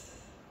 let's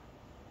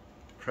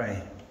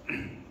pray.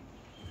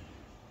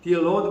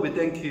 Dear Lord, we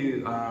thank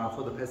you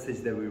for the passage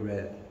that we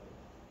read.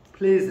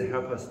 Please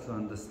help us to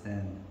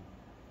understand,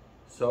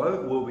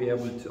 so we'll be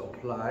able to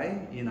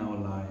apply in our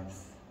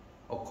lives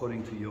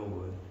according to your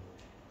word.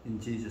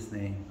 In Jesus'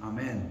 name,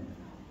 amen.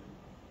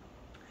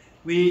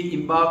 We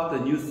embarked a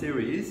new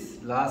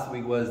series. Last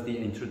week was the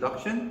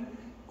introduction,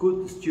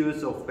 good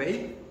stewards of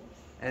faith,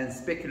 and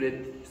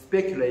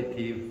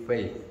speculative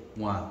faith,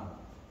 1.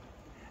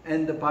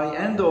 And by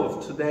end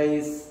of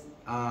today's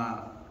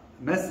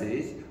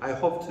message, I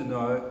hope to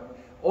know,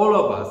 all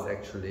of us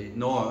actually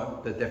know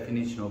the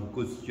definition of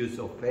good stewards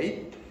of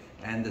faith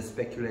and the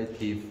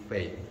speculative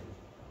faith.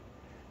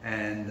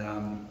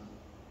 And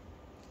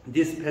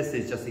this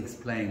passage just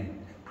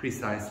explained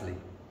precisely.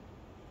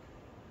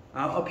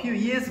 A few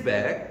years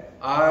back,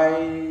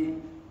 I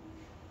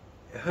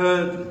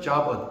heard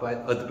job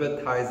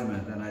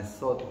advertisement and I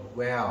thought,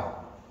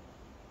 wow,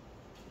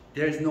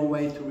 there's no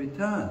way to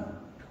return.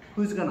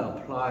 Who's gonna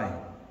apply?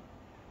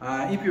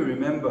 If you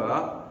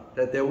remember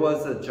that there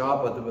was a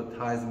job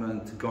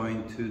advertisement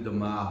going to the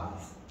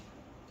Mars.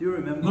 Do you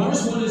remember?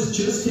 Mars One is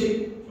just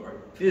taken.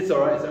 It's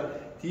all right.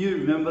 Do you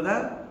remember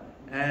that?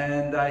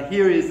 And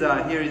here is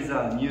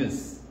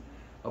news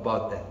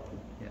about that.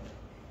 Yeah.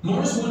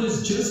 Mars One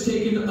has just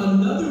taken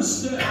another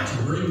step to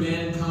bring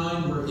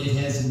mankind where it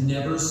has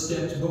never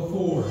stepped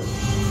before.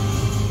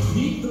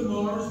 Meet the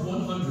Mars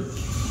 100.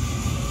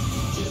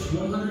 Just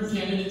 100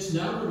 candidates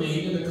now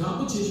remain in the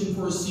competition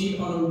for a seat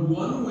on a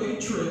one-way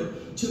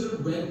trip to the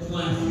Red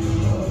Planet.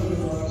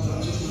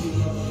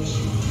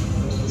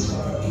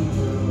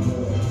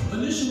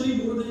 Initially,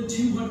 more than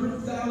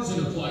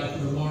 200,000 applied for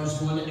the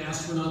Mars One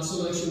astronaut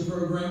selection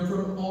program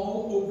from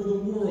all over the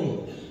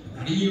world.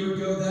 About a year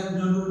ago, that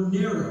number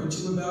narrowed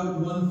to about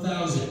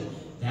 1,000.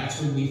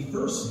 That's when we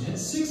first met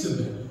 6 of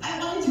them. I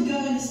wanted to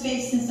go into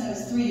space since I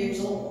was 3 years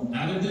old.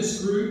 Out of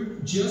this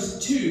group,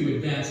 just 2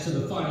 advanced to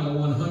the final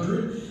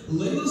 100.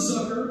 Layla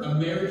Zucker, a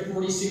married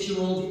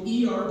 46-year-old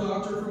ER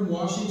doctor from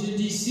Washington,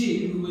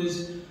 D.C., who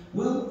is,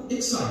 well,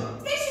 excited.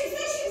 Spaceship!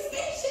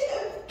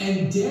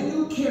 And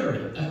Daniel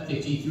Carey, a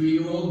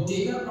 53-year-old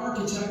data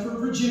architect from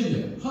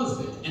Virginia,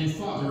 husband and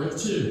father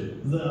of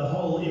 2. The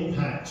whole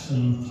impact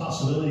and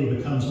possibility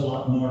becomes a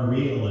lot more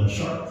real and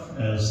sharp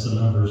as the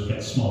numbers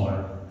get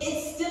smaller.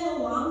 It's still a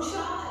long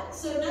shot,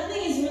 so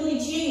nothing has really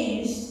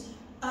changed.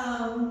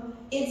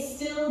 It's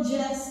still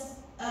just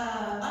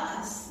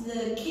us,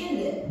 the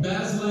candidate.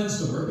 Baz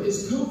Lansdorp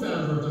is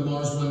co-founder of the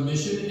Mars One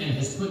mission and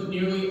has put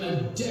nearly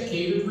a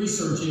decade of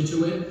research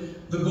into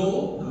it. The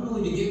goal, not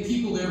only to get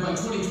people there by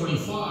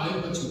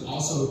 2025, but to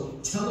also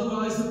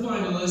televise the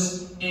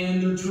finalists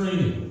and their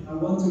training. I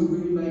want to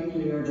really make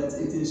clear that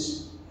it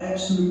is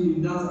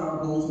absolutely not our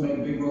goal to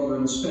make Big Brother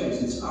in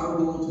space. It's our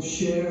goal to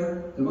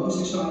share the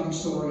most exciting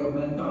story of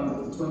mankind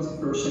of the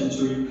 21st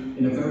century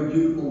in a very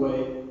beautiful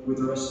way with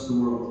the rest of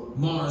the world.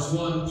 Mars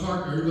One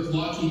partnered with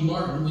Lockheed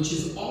Martin, which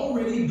is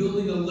already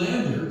building a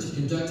lander to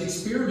conduct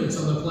experiments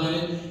on the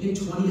planet in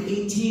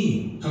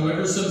 2018.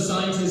 However, some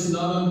scientists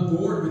not on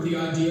board with the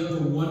idea of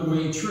a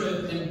one-way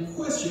trip and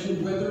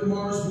question whether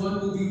Mars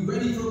One will be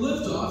ready for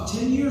liftoff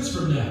 10 years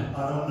from now.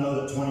 I don't know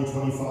that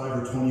 2025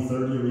 or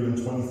 2030 or even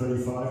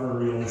 2035 are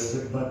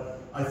realistic, but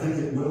I think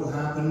it will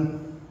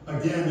happen.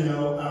 Again, you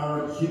know,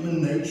 our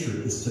human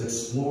nature is to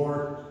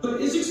explore. But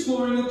is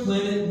exploring a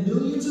planet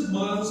millions of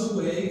miles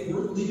away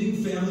worth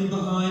leaving family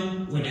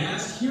behind? When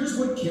asked, here's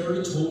what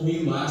Carey told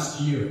me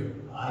last year.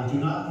 I do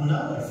not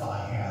know if I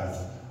have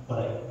what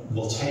it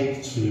will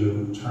take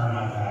to turn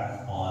my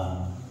back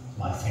on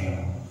my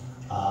family.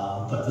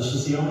 But this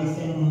is the only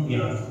thing, you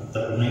know,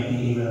 that would make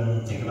me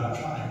even think about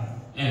trying.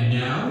 And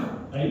now?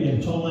 I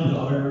told my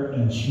daughter,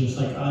 and she was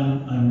like,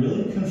 I'm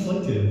really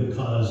conflicted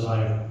because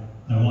I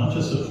want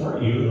to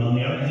support you, and on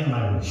the other hand,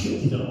 I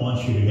really don't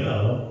want you to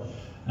go.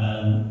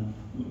 And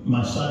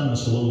my son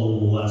was a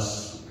little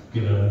less,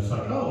 you know, it's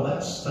like, oh,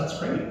 that's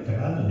great,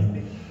 Dad.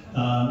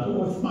 And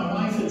with my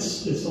wife,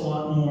 it's a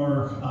lot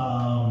more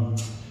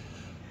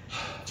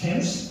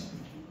tense.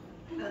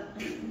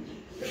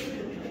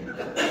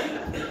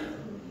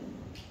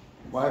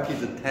 Wife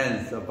is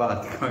tense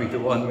about going to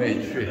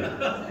one-way trip.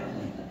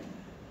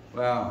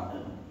 Wow.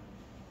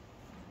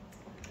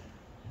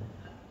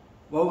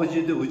 What would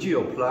you do? Would you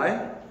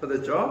apply for the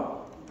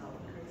job?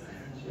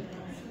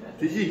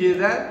 Did you hear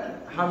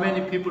that? How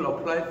many people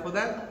applied for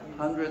that?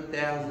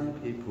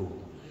 100,000 people.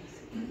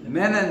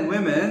 Men and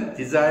women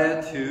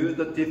desire to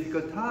the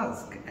difficult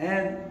task.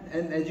 And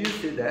as you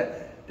see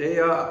that, they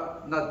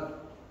are not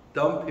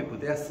dumb people,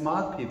 they are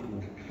smart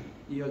people.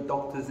 You're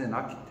doctors and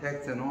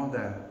architects and all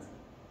that.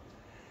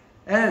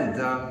 And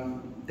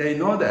they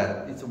know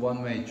that it's a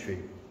one-way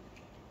trip.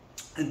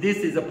 And this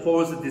is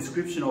Paul's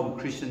description of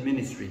Christian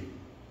ministry.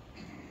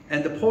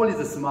 And Paul is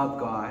a smart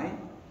guy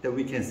that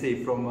we can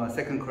see from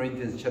 2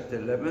 Corinthians chapter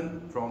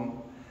 11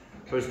 from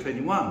verse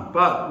 21.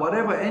 But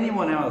whatever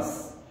anyone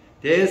else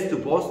dares to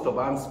boast of,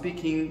 I'm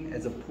speaking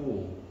as a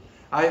Paul.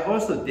 I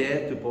also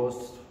dare to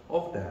boast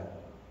of that.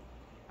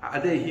 Are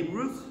they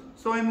Hebrews?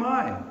 So am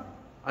I.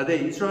 Are they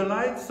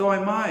Israelites? So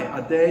am I.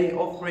 Are they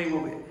offspring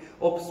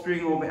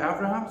of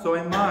Abraham? So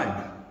am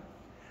I.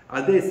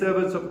 Are they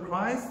servants of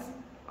Christ?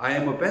 I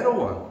am a better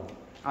one.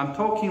 I'm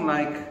talking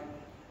like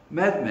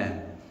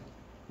madmen,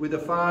 with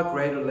far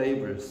greater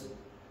labors,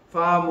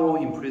 far more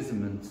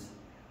imprisonments,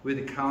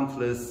 with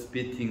countless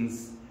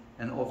beatings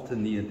and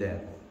often near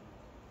death.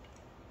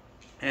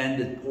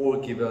 And Paul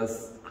gives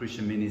us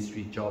Christian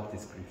ministry job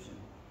description.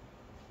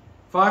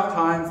 5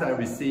 times I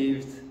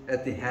received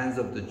at the hands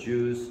of the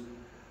Jews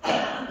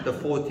the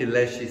 40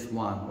 lashes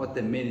one. What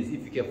that means is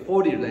if you get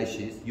 40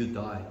 lashes, you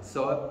die.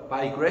 So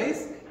by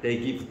grace, they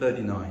give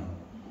 39.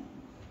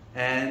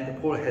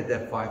 And Paul had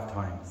that 5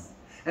 times.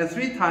 And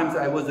 3 times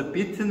I was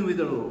beaten with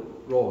the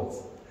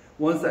rods.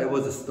 Once I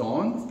was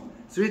stoned.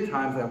 3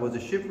 times I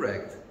was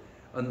shipwrecked.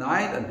 A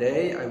night, a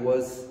day, I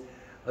was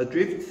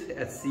adrift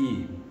at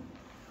sea.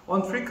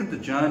 On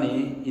frequent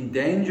journey, in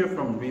danger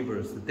from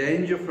rivers,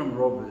 danger from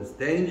robbers,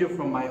 danger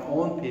from my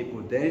own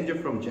people, danger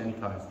from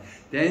Gentiles,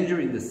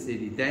 danger in the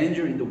city,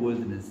 danger in the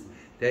wilderness,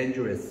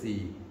 danger at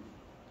sea,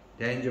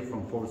 danger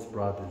from false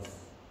brothers.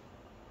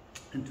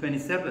 And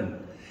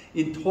 27,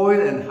 in toil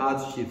and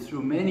hardship,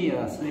 through many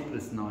a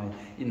sleepless night,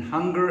 in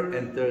hunger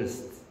and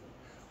thirst,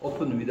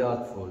 often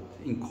without food,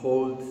 in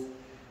cold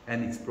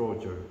and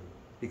exposure.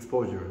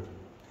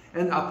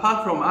 And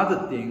apart from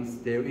other things,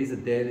 there is a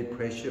daily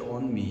pressure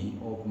on me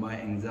of my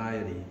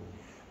anxiety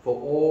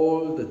for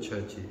all the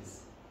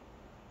churches.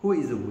 Who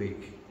is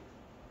weak?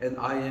 And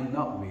I am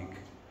not weak.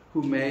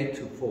 Who made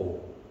to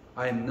fall?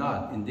 I am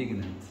not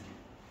indignant.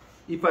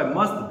 If I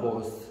must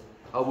boast,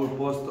 I will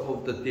boast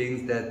of the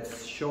things that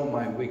show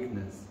my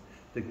weakness.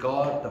 The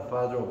God, the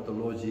Father of the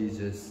Lord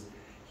Jesus,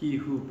 He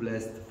who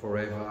blessed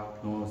forever,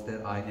 knows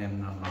that I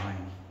am not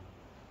lying.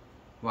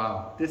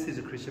 Wow, this is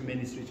a Christian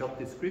ministry job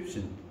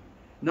description.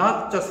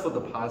 Not just for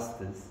the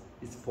pastors,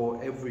 it's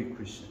for every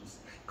Christian.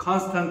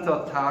 Constant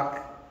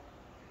attack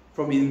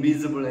from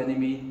invisible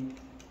enemy.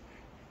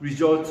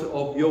 Result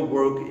of your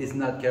work is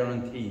not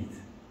guaranteed.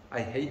 I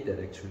hate that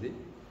actually.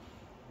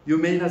 You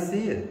may not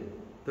see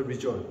it, the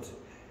result.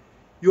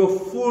 Your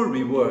full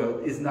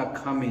reward is not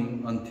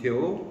coming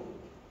until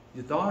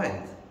you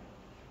died.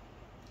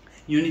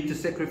 You need to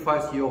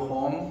sacrifice your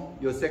home,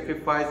 you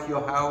sacrifice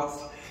your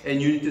house, and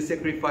you need to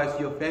sacrifice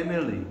your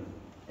family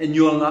and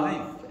your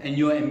life and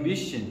your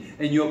ambition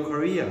and your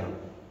career.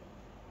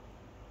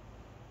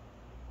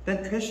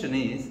 Then the question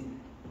is,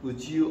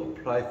 would you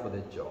apply for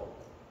that job?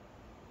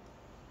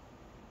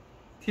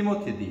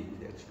 Timothy did,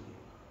 actually.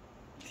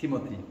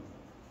 Timothy.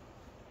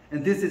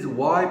 And this is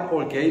why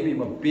Paul gave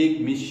him a big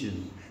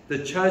mission.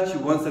 The church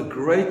wants a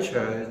great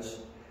church,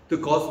 the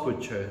gospel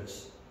church,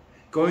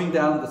 going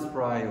down the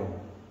spiral.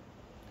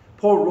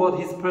 Paul wrote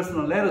his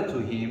personal letter to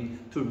him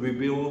to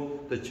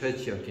rebuild the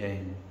church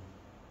again.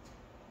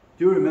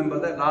 Do you remember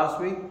that last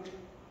week?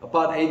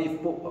 About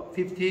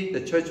 50,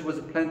 the church was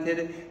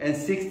planted, and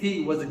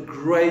 60 was a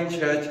great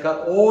church,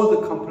 got all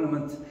the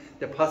compliments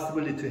they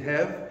possibly to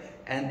have,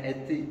 and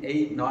at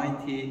the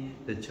 90,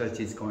 the church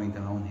is going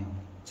downhill.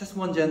 Just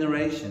one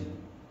generation.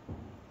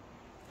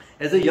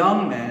 As a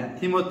young man,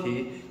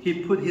 Timothy,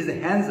 he put his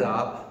hands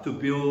up to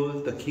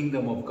build the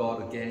kingdom of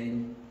God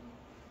again.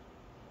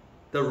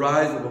 The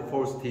rise of a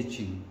false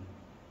teaching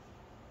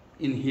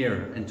in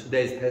here, in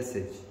today's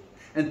passage.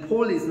 And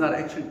Paul is not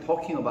actually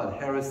talking about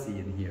heresy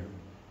in here,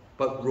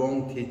 but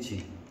wrong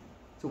teaching.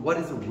 So what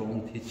is a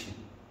wrong teaching?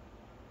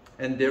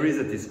 And there is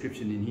a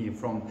description in here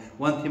from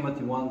 1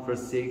 Timothy 1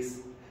 verse 6.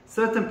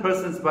 Certain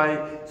persons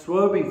by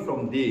swerving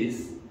from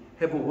this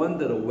have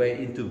wandered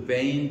away into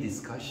vain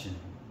discussion.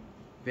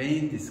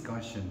 Vain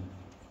discussion.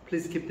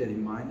 Please keep that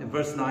in mind. And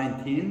verse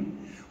 19.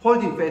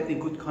 Holding faith in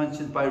good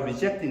conscience by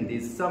rejecting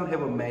this, some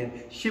have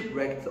made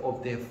shipwrecked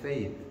of their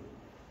faith.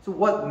 So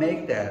what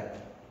make that?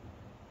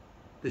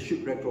 The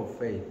shipwreck of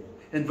faith.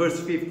 And verse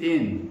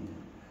 15,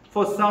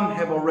 for some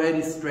have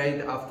already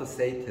strayed after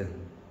Satan.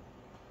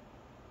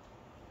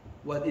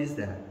 What is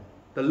that?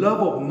 The love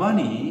of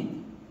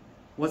money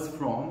was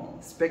from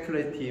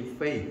speculative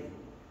faith.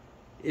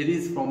 It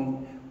is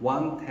from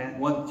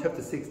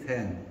chapter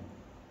 6:10.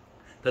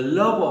 The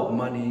love of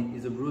money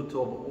is the root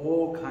of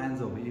all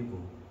kinds of evil.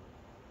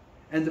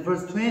 And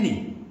verse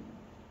 20,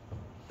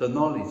 the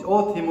knowledge.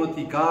 Oh,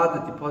 Timothy,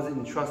 God deposit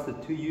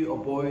entrusted to you,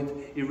 avoid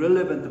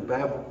irrelevant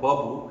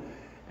babble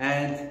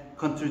and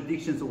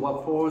contradictions of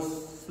what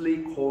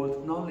falsely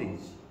called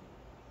knowledge.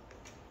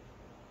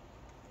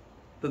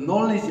 The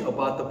knowledge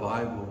about the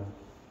Bible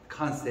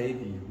can't save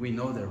you. We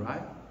know that,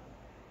 right?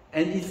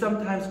 And it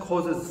sometimes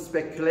causes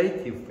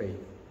speculative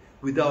faith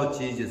without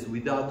Jesus,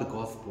 without the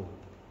gospel.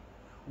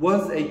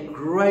 Once a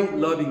great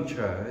loving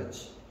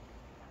church,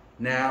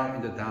 now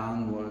in the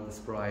downward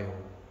spiral.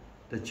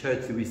 The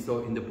church we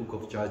saw in the book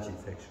of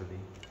Judges, actually.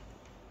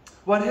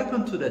 What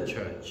happened to that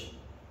church?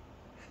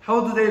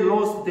 How do they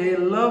lose their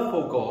love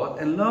for God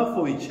and love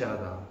for each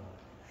other?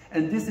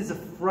 And this is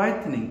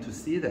frightening to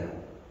see that.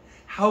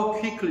 How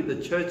quickly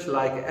the church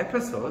like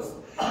Ephesus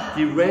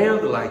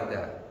derailed like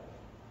that.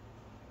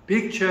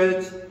 Big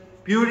church,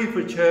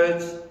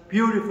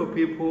 beautiful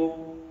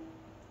people.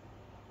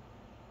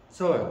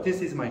 So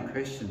this is my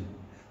question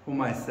for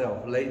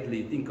myself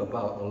lately, think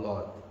about a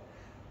lot.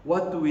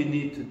 What do we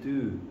need to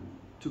do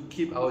to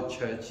keep our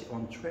church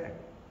on track?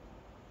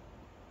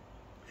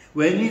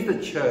 When is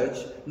the church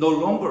no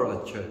longer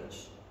a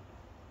church?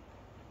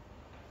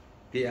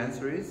 The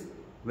answer is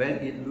when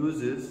it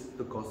loses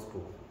the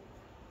gospel.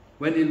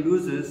 When it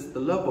loses the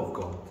love of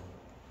God.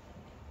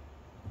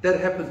 That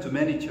happened to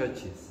many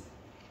churches.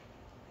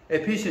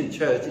 Ephesian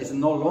church is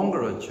no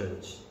longer a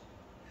church.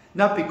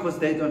 Not because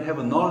they don't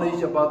have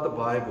knowledge about the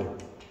Bible.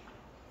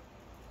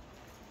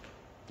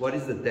 What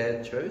is the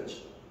dead church?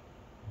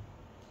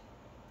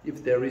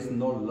 If there is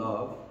no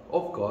love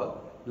of God,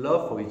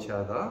 love for each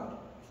other,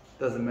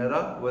 doesn't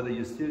matter whether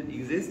you still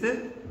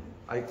existed,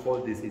 I call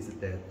this is a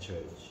dead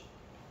church.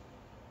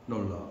 No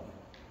love.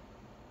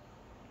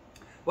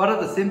 What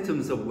are the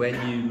symptoms of when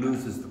you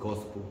lose the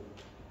gospel?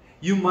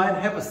 You might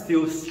have a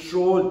still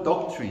strong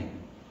doctrine.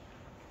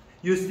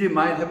 You still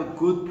might have a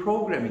good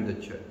program in the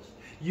church.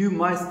 You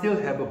might still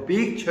have a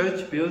big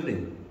church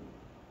building.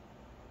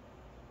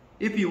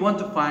 If you want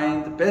to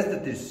find the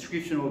best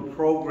description of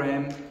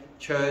program,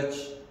 church,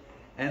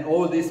 and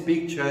all these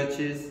big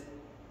churches,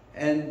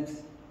 and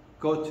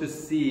go to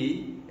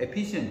see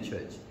Ephesian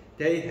church,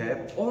 they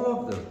have all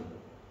of them.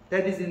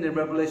 That is in the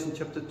Revelation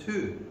chapter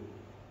 2.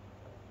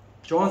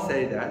 John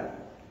said that,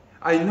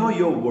 I know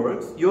your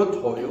works, your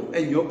toil,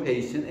 and your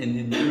patience and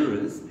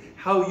endurance,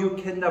 how you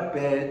cannot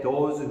bear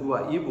those who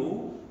are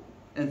evil.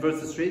 And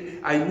verse 3,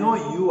 I know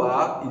you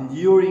are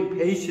enduring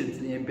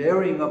patiently and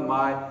bearing of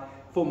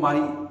for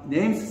my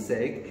name's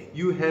sake,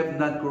 you have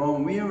not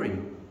grown weary.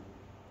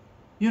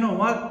 You know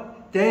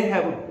what? They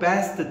have a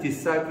best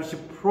discipleship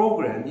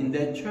program in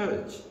their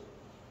church,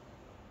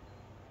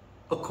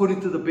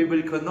 according to the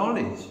biblical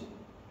knowledge.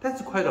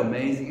 That's quite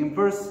amazing. In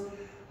verse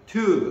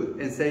 2,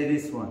 and say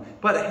this one,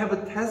 but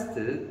have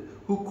tested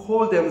who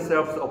call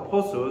themselves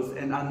apostles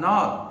and are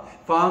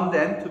not, found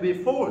them to be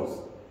false.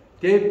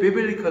 Their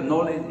biblical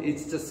knowledge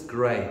is just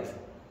great.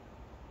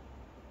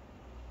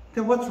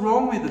 Then what's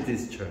wrong with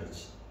this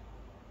church?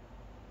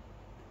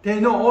 They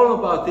know all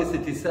about this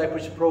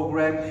discipleship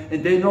program,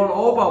 and they know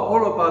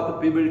all about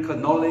the biblical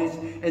knowledge,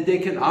 and they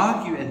can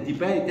argue and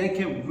debate, they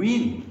can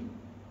win.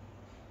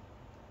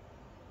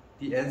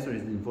 The answer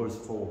is in verse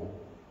 4.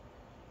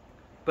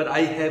 But I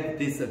have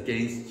this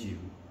against you,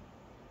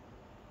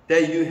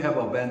 that you have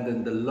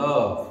abandoned the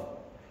love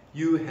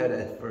you had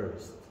at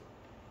first.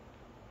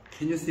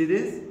 Can you see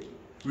this?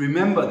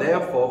 Remember,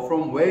 therefore,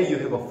 from where you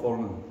have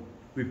fallen,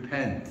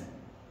 repent.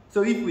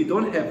 So if we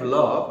don't have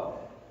love,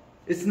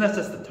 it's not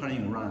just a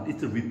turning around,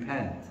 it's a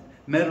repent,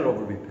 matter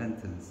of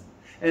repentance.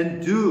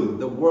 And do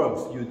the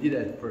works you did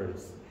at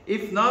first.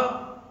 If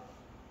not,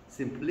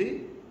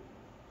 simply,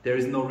 there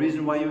is no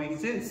reason why you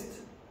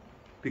exist.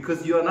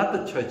 Because you are not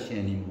the church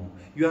anymore.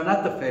 You are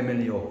not the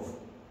family of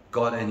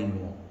God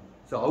anymore.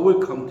 So I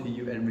will come to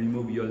you and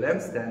remove your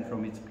lampstand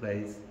from its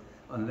place.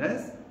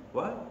 Unless,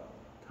 what?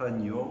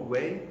 Turn your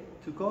way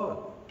to God.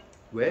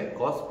 Where?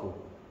 Gospel.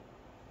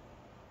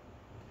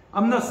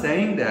 I'm not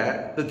saying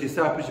that the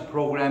discipleship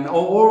program,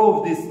 all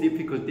of these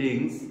difficult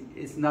things,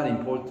 is not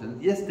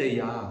important. Yes, they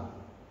are.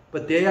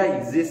 But they are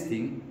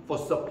existing for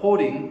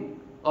supporting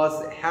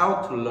us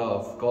how to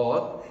love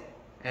God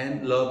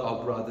and love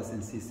our brothers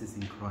and sisters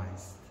in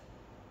Christ.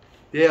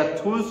 They are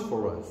tools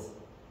for us.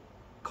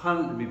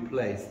 Can't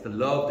replace the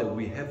love that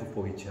we have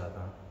for each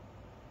other.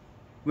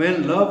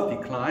 When love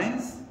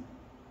declines,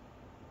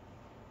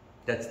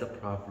 that's the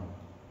problem.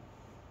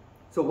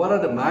 So what are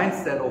the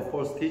mindset of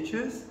false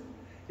teachers?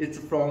 It's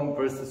from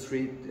verses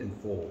 3 and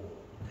 4.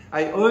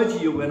 I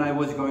urge you when I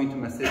was going to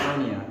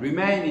Macedonia,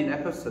 remain in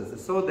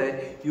Ephesus so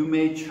that you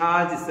may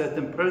charge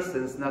certain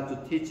persons not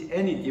to teach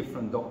any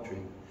different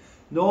doctrine,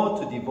 nor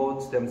to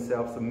devote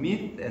themselves to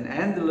myth and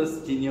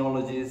endless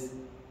genealogies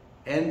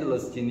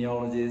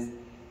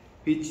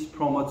which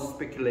promote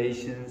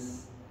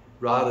speculations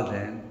rather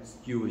than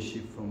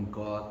stewardship from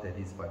God that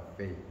is by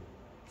faith.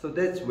 So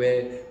that's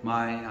where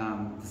my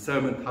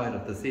sermon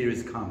title of the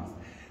series comes.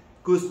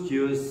 Good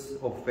stewards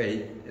of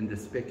faith and the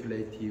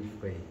speculative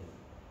faith.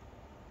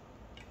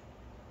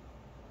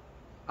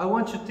 I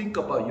want you to think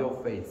about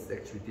your faith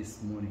actually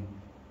this morning.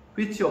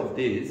 Which of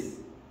these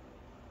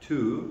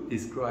two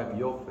describe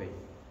your faith?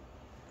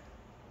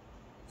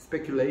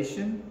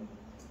 Speculation,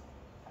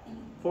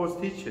 false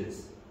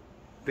teachers,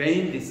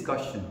 vain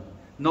discussion,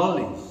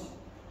 knowledge,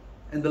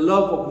 and the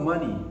love of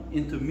money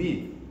into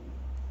myth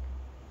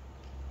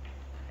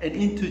and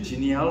into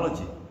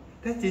genealogy.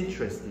 That's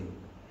interesting.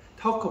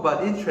 Talk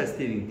about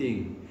interesting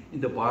things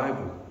in the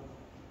Bible.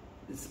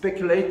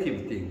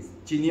 Speculative things,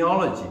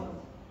 genealogy.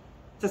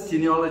 Just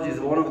genealogy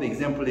is one of the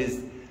examples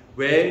is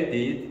where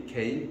did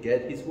Cain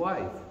get his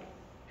wife?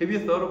 Have you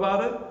thought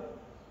about it?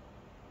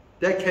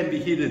 That can be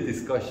heated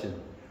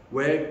discussion.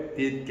 Where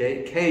did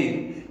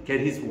Cain get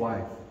his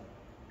wife?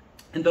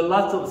 And the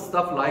lots of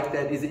stuff like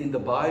that is in the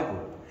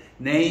Bible.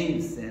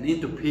 Names and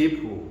into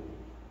people.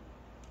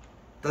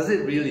 Does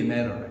it really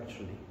matter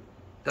actually?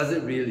 Does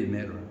it really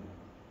matter?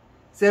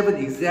 7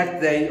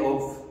 exact day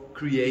of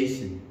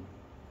creation.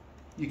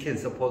 You can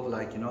support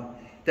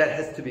that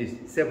has to be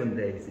 7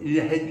 days.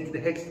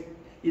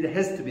 It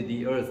has to be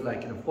the earth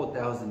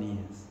 4,000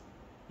 years.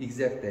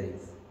 Exact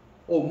days.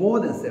 Or more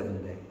than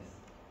 7 days.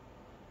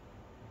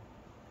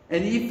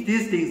 And if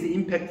these things are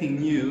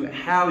impacting you,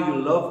 how you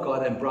love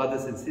God and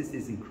brothers and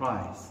sisters in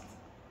Christ,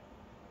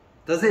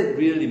 does it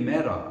really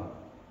matter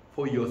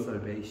for your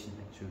salvation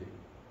actually?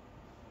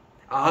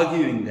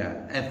 arguing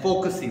that and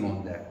focusing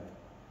on that?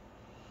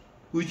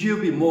 Would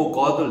you be more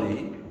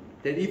godly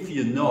than if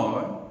you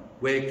know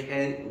where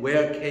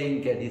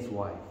Cain get his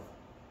wife?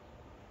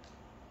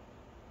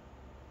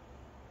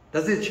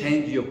 Does it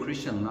change your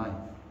Christian life?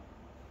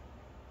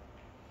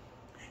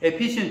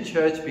 Ephesian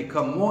church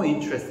become more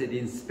interested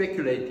in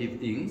speculative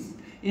things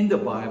in the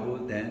Bible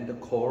than the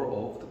core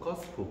of the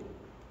gospel.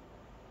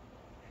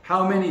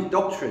 How many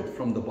doctorate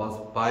from the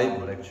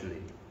Bible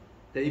actually?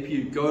 That if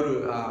you go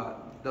to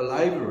the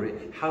library,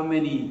 how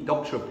many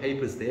doctoral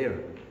papers there?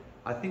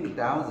 I think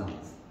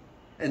thousands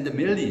and the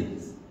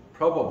millions,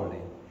 probably.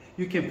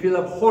 You can fill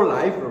up whole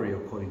library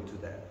according to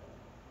that.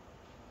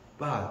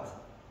 But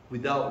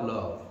without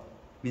love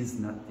means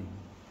nothing.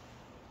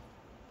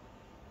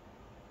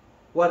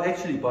 What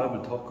actually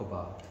Bible talk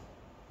about?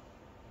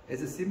 As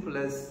simple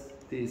as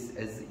this,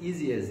 as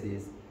easy as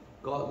this,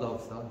 God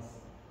loves us.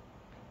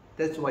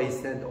 That's why He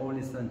sent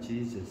only Son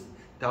Jesus,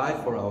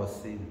 died for our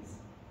sins.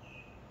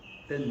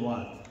 Then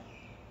what?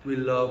 We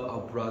love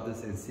our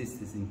brothers and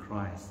sisters in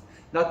Christ.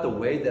 Not the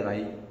way that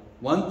I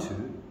want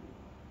to,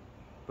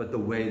 but the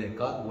way that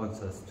God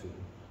wants us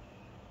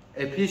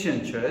to.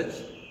 Ephesian church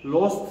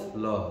lost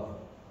love.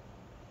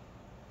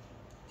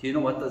 Do you know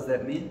what does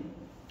that mean?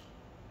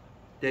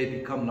 They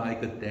become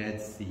like a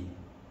dead sea.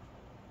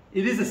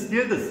 It is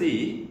still the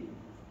sea,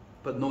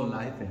 but no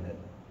life in it.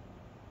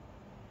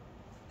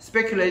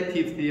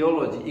 Speculative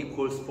theology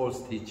equals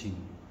false teaching.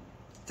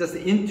 Just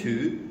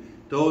into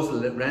those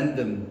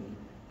random,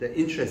 the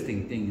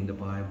interesting thing in the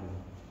Bible.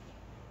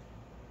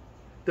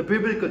 The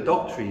biblical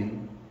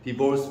doctrine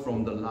divorced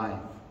from the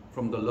life,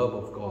 from the love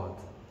of God.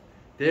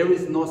 There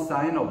is no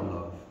sign of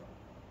love.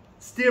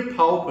 Still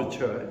powerful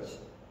church.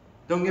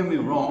 Don't get me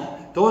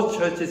wrong, those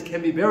churches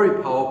can be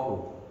very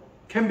powerful,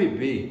 can be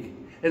big,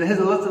 and has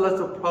lots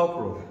of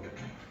power.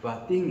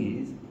 But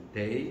thing is,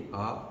 they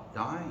are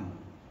dying.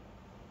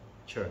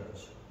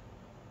 Church.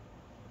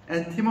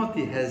 And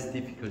Timothy has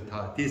this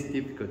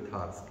difficult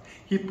task.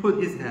 He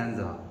put his hands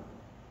up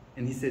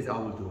and he says, I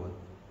will do it.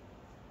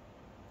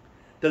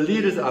 The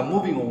leaders are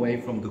moving away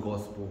from the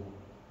gospel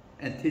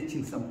and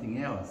teaching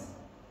something else.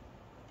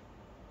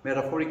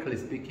 Metaphorically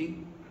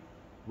speaking,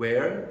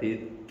 where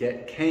did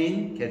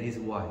Cain get his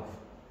wife?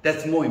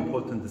 That's more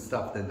important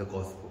stuff than the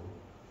gospel.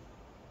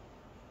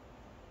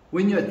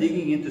 When you're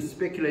digging into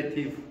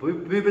speculative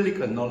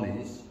biblical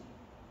knowledge,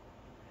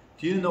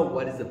 do you know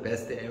what is the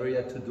best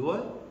area to do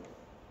it?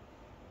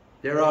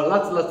 There are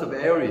lots of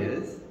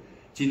areas,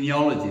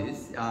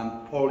 genealogies,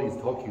 Paul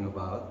is talking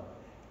about.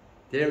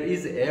 There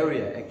is an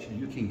area actually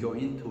you can go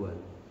into it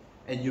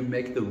and you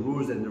make the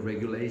rules and the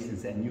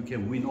regulations and you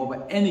can win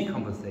over any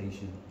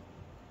conversation.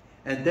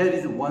 And that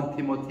is 1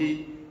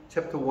 Timothy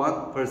chapter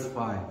 1 verse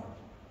 5.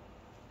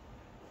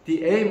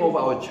 The aim of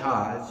our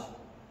charge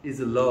is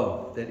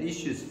love that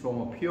issues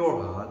from a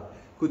pure heart,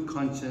 good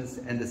conscience,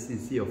 and a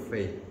sincere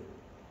faith.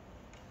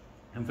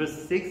 And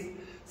verse 6,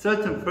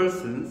 certain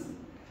persons,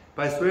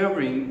 by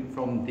swerving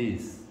from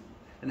this,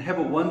 and have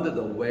wandered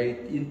away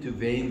into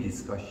vain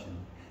discussion,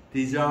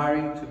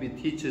 desiring to be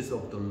teachers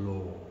of the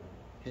law.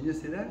 Can you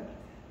see that?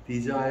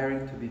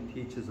 Desiring to be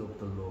teachers of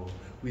the law,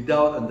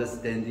 without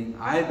understanding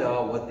either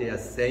what they are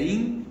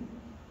saying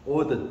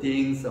or the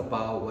things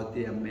about what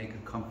they are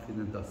making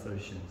confident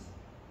assertions.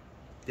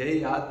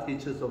 They are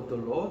teachers of the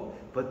Lord,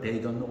 but they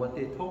don't know what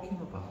they're talking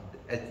about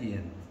at the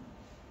end.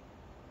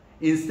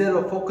 Instead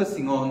of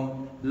focusing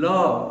on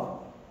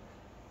love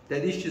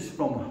that issues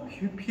from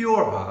a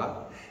pure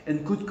heart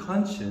and good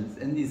conscience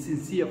and in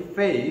sincere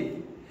faith,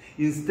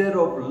 instead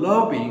of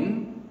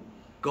loving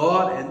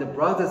God and the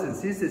brothers and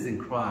sisters in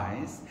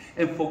Christ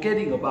and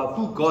forgetting about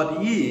who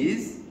God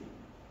is,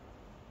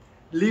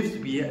 leaves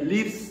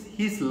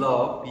His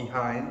love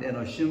behind and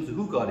assumes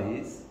who God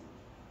is,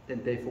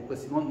 then they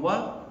focus on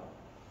what?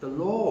 The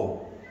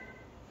law.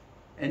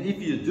 And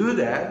if you do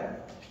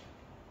that,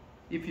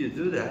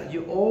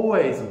 you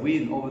always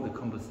win over the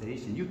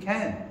conversation. You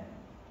can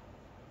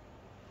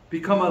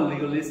become a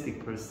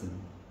legalistic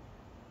person.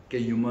 Okay,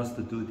 you must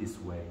do this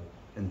way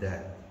and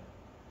that.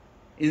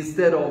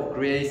 Instead of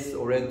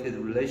grace-oriented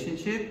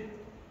relationship,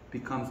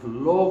 becomes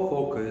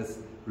law-focused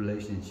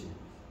relationship.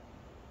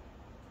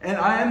 And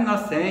I am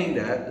not saying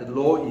that the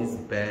law is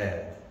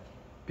bad,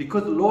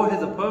 because the law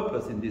has a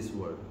purpose in this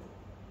world.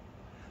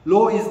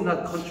 Law is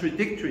not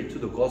contradictory to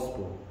the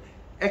gospel.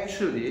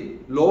 Actually,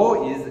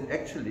 law is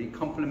actually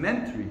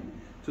complementary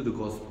to the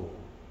gospel.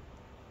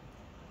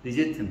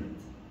 Legitimate.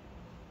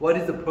 What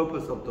is the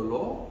purpose of the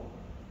law?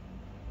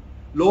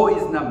 Law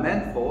is not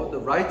meant for the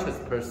righteous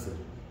person.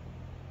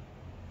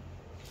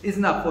 It's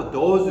not for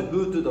those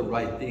who do the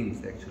right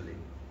things, actually.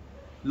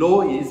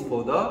 Law is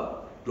for the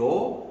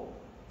law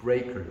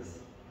breakers.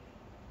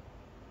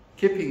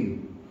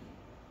 Keeping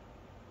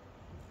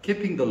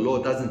the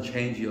law doesn't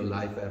change your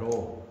life at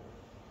all.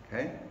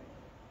 Okay?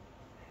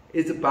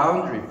 It's a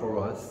boundary for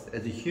us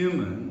as a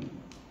human,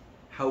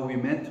 how we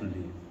meant to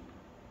live.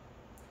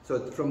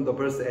 So from the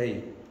verse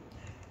 8,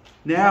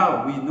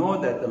 now we know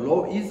that the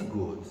law is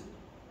good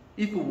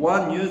if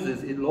one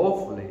uses it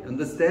lawfully,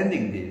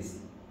 understanding this.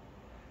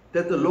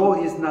 that the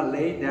law is not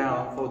laid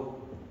down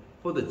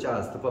for the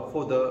just, but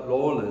for the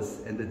lawless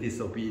and the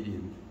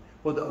disobedient,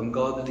 for the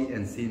ungodly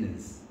and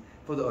sinners,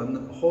 for the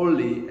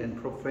unholy and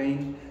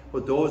profane, for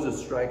those who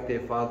strike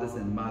their fathers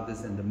and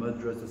mothers, and the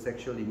murderers, the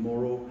sexually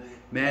immoral,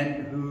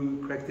 men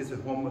who practice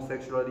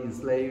homosexuality, and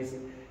slaves,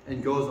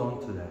 and goes on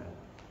to that.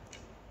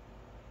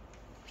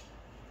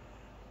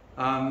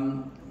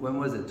 When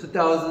was it?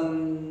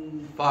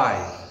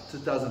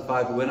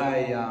 2005, when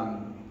I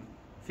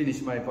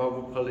finished my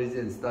Bible college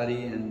and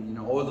study and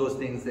all those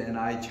things, and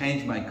I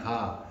changed my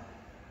car.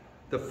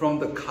 From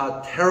the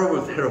car,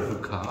 terrible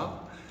car,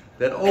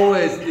 that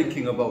always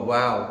thinking about,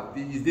 wow,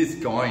 is this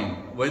going?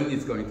 When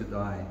it's going to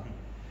die?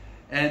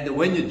 And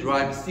when you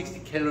drive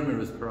 60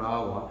 kilometers per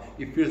hour,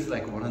 it feels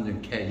like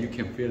 100K, you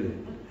can feel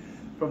it.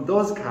 From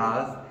those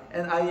cars,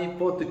 and I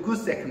bought a good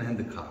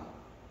second-hand car.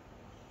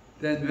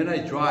 Then when I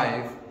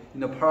drive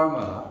in a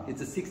Parramatta,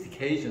 it's a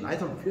 60K, I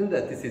don't feel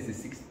that this is a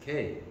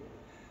 60K.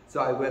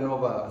 So I went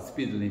over a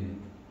speed limit.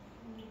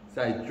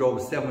 So I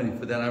drove 70,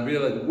 but then I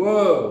realized,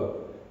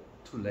 whoa,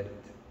 too late.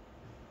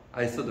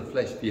 I saw the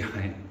flash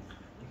behind.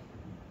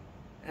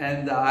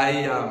 And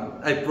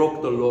I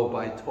broke the law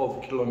by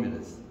 12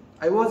 kilometers.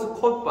 I was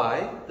caught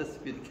by the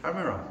speed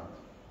camera.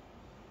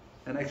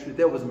 And actually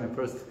that was my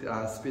first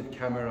speed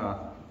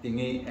camera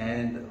thingy,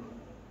 and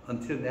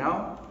until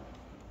now,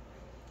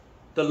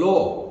 the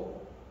law,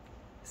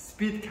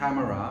 speed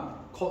camera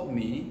caught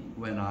me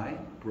when I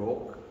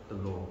broke the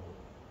law.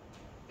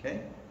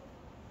 Okay?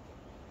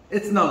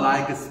 It's not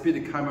like a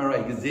speed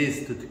camera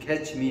exists to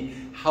catch me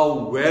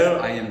how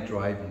well I am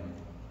driving.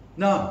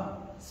 No,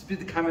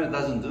 speed camera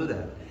doesn't do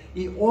that.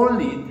 It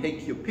only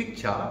takes your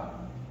picture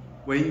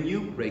when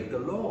you break the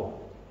law.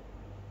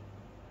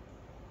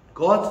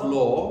 God's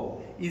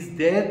law is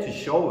there to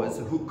show us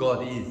who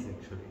God is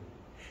actually,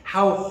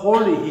 how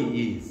holy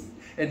He is,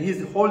 and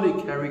His holy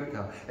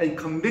character, and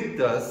convict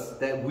us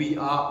that we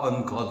are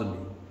ungodly.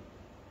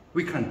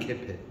 We can't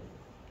keep it.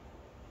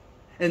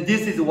 And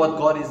this is what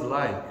God is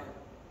like.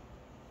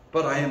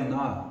 But I am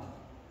not.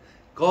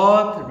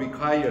 God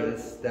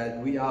requires that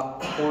we are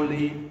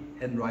holy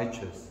and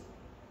righteous.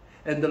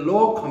 And the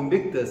law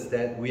convicts us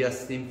that we are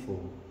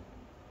sinful.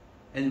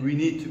 And we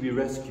need to be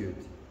rescued.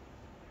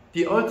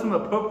 The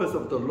ultimate purpose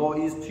of the law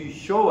is to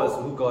show us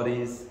who God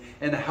is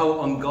and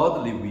how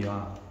ungodly we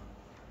are.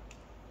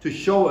 To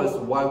show us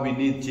why we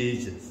need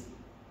Jesus.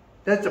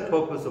 That's the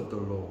purpose of the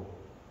law.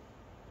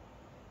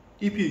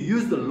 If you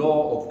use the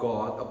law of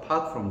God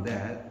apart from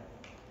that,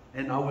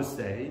 and I would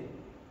say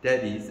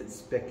that is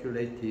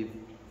speculative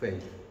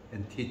faith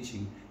and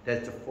teaching.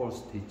 That's a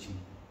false teaching.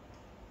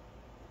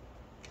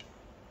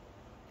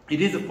 It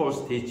is a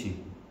false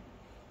teaching.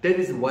 That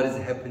is what is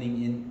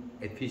happening in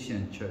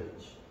Ephesian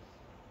church.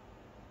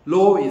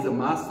 Law is a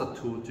master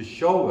tool to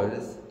show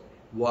us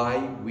why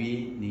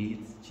we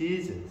need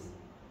Jesus.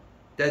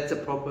 That's the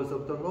purpose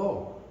of the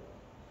law.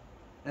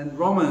 And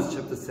Romans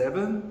chapter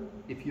 7,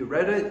 if you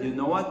read it, you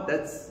know what?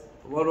 That's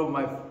one of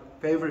my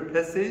favorite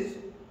passages.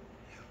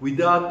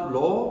 Without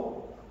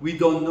law, we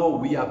don't know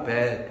we are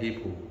bad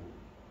people.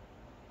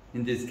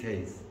 In this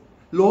case,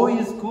 law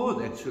is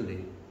good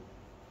actually.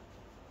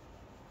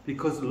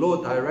 Because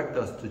law directs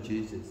us to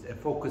Jesus and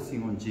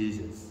focusing on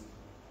Jesus.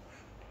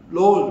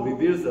 Law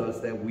reveals us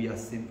that we are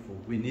sinful.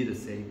 We need a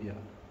Savior.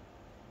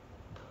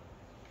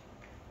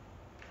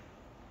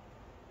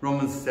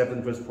 Romans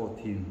 7 verse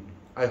 14.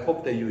 I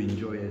hope that you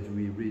enjoy as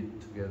we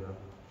read together.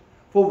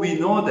 For we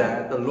know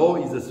that the law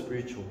is a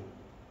spiritual,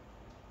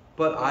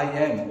 but I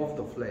am of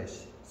the flesh,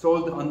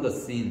 sold under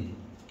sin.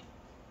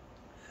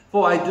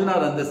 For I do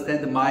not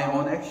understand my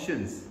own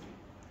actions.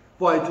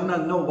 For I do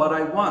not know what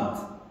I want,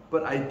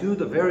 but I do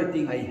the very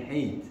thing I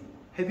hate.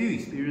 Have you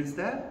experienced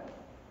that?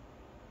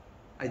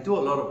 I do a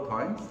lot of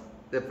times.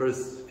 That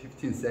verse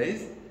 15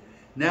 says,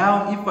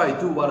 now if I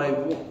do what I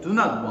do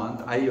not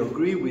want, I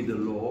agree with the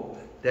law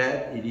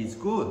that it is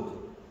good.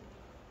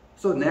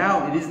 So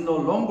now it is no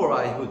longer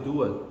I who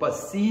do it, but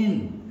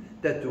sin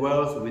that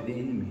dwells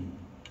within me.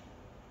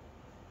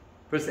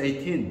 Verse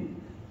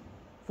 18,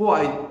 for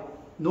I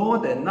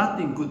know that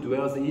nothing good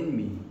dwells in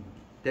me,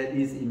 that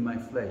is in my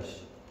flesh.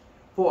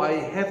 For I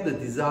have the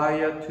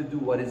desire to do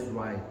what is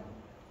right,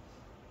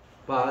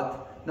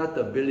 but not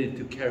the ability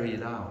to carry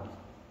it out.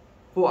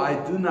 For I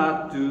do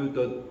not do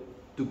the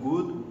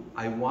good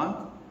I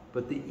want,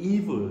 but the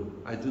evil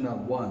I do not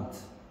want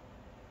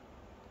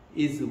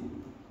is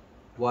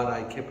what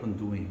I keep on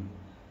doing.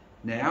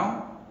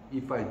 Now,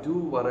 if I do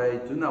what I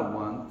do not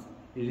want,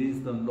 it is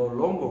no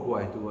longer who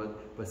I do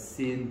it, but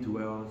sin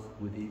dwells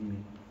within me.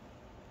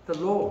 The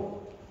law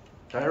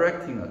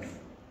directing us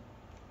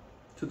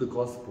to the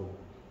gospel.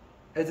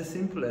 As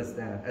simple as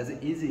that, as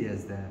easy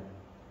as that.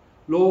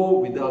 Law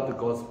without the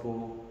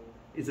gospel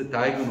is a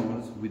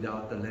diagnosis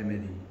without the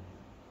remedy.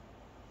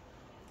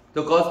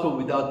 The gospel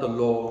without the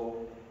law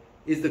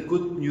is the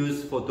good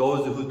news for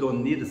those who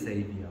don't need a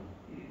savior.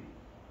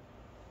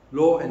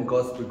 Law and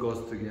gospel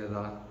goes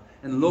together,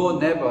 and law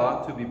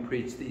never to be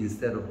preached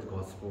instead of the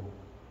gospel.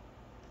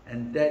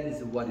 And that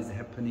is what is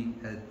happening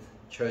at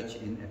church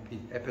in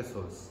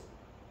Ephesus.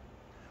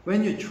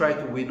 when you try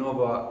to win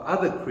over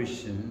other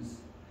Christians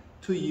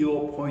to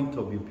your point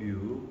of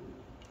view,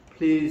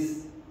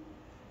 please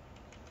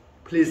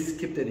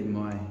keep that in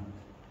mind,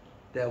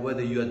 that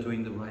whether you are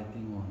doing the right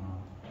thing or not.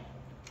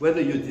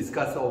 Whether you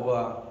discuss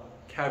over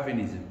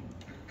Calvinism,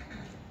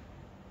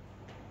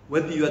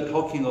 whether you are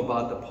talking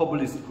about the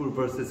public school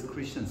versus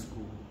Christian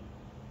school,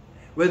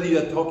 whether you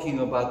are talking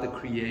about the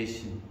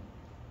creation,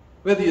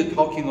 whether you're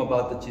talking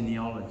about the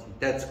genealogy,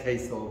 that's the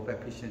case of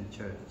Ephesian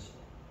church.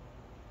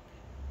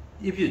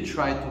 If you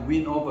try to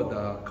win over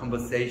the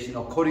conversation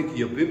according to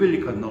your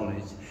biblical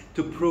knowledge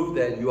to prove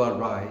that you are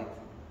right,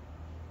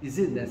 is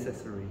it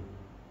necessary?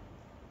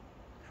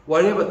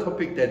 Whatever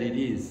topic that it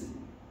is.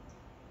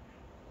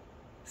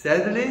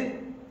 Sadly,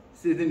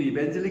 Sydney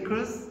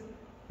evangelicals,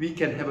 we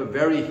can have a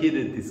very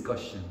heated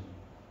discussion.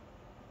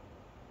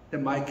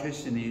 Then my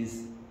question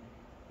is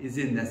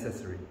it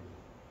necessary?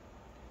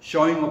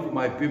 Showing off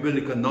my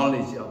biblical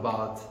knowledge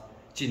about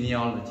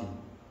genealogy.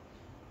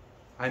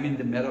 I mean,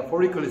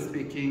 metaphorically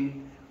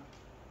speaking,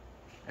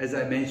 as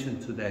I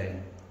mentioned today,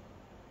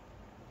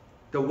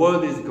 the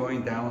world is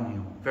going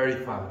downhill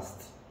very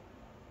fast.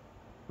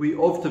 We're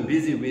often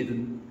busy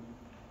with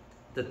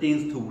the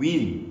things to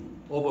win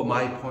over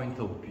my point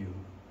of view.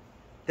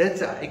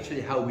 That's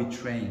actually how we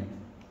train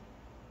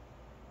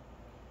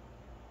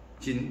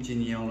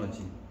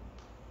genealogy.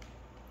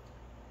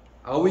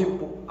 Are we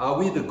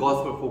the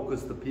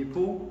gospel-focused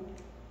people,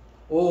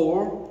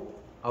 or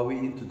are we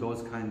into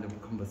those kind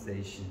of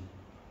conversation?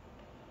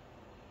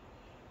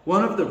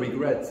 One of the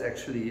regrets,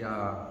 actually,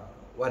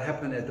 what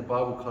happened at the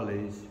Bible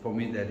college, for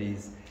me that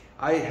is,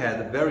 I had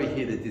a very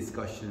heated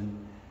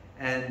discussion,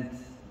 and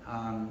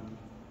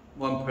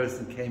one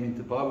person came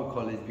into Bible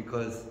college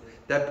because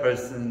that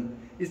person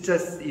is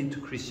just into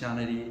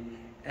Christianity,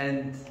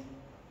 and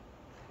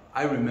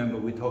I remember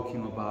we're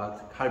talking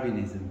about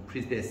Calvinism,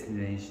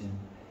 predestination,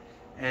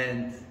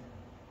 and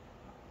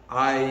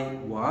I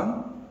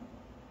won.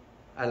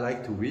 I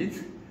like to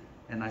win,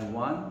 and I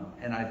won,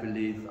 and I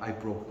believe I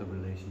broke the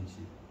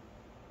relationship.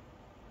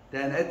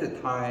 Then at the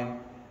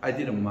time, I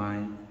didn't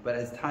mind, but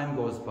as time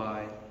goes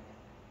by,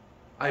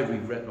 I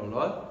regret a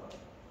lot,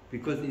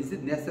 because is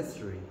it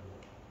necessary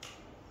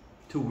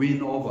to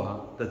win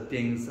over the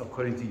things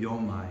according to your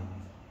mind?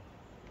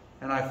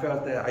 And I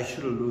felt that I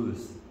should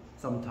lose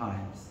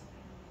sometimes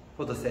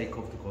for the sake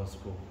of the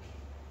gospel.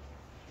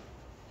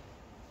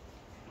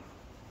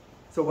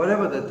 So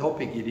whatever the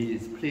topic it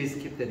is, please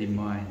keep that in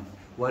mind.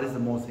 What is the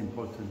most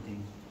important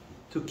thing?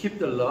 To keep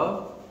the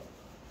love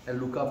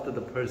and look after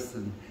the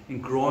person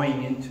and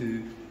growing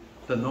into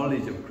the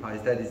knowledge of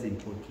Christ, that is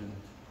important.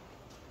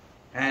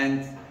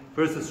 And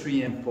verses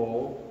 3 and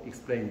 4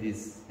 explain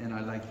this, and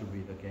I'd like to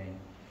read again.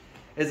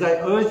 As I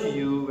urge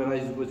you, when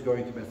I was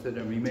going to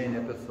Macedonia, remain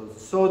in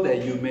Ephesus, so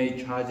that you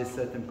may charge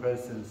certain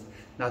persons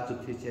not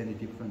to teach any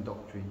different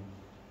doctrine,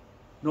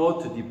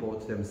 nor to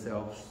devote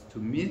themselves to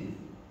myth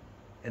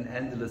and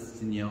endless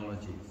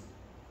genealogies,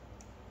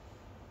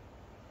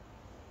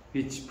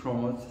 which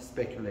promotes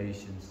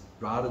speculations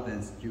rather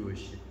than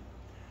stewardship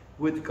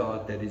with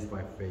God that is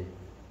by faith.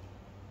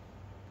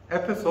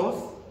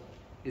 Ephesus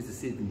is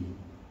Sydney.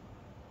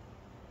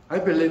 I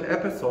believe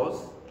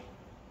Ephesus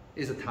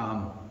is a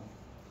town.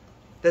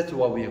 That's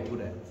what we are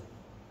good at.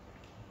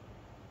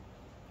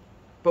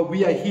 But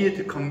we are here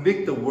to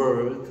convict the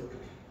world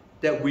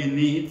that we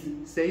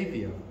need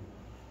Savior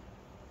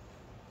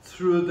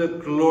through the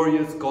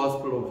glorious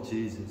gospel of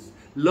Jesus.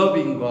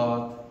 Loving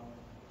God,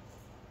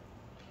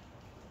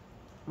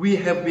 we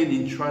have been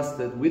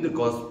entrusted with the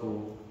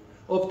gospel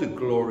of the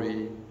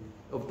glory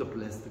of the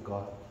blessed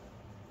God.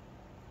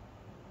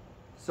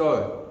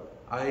 So,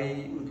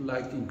 I would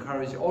like to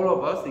encourage all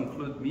of us,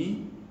 include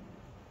me,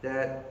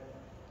 that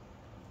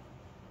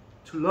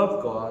to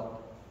love God,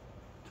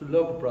 to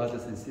love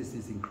brothers and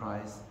sisters in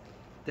Christ,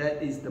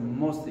 that is the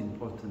most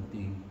important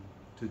thing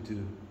to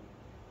do.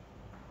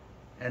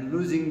 And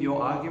losing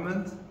your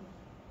argument,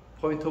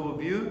 point of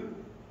view,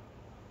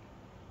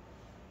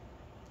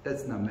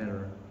 that's not a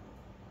matter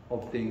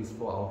of things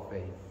for our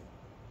faith.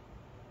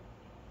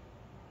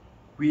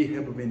 We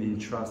have been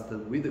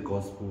entrusted with the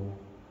gospel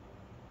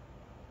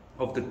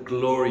of the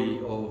glory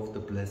of the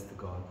blessed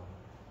God.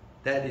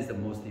 That is the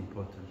most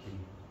important thing.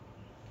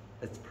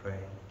 Let's pray.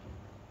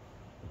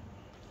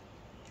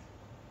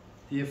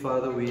 Dear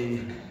Father,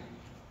 we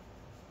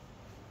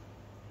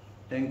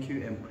thank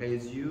you and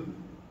praise you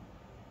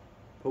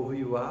for who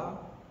you are.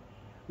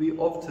 We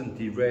often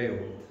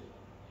derailed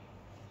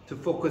to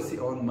focus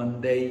on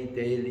mundane,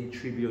 daily,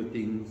 trivial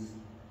things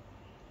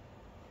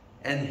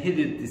and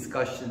heated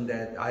discussion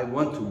that I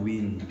want to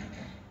win.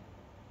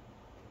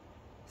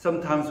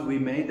 Sometimes we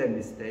made that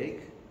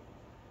mistake.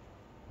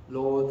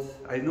 Lord,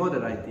 I know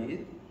that I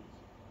did.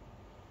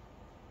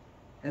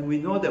 And we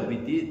know that we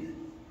did.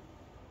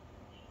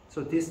 So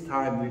this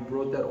time we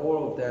brought that,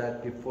 all of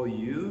that before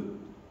you,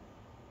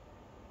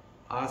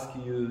 ask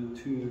you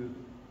to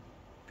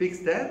fix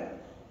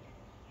that,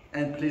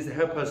 and please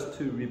help us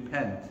to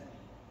repent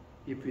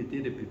if we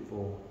did it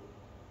before.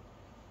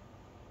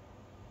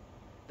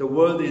 The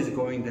world is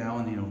going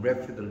downhill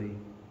rapidly.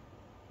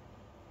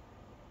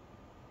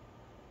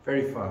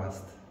 very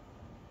fast.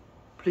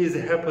 Please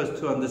help us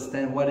to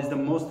understand what is the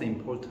most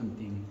important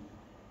thing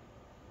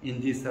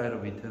in this side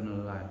of eternal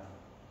life.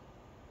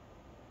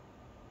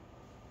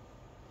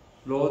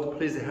 Lord,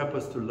 please help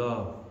us to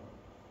love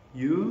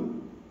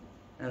you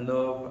and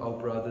love our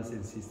brothers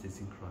and sisters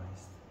in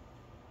Christ.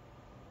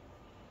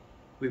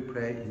 We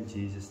pray in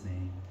Jesus'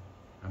 name.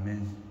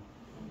 Amen.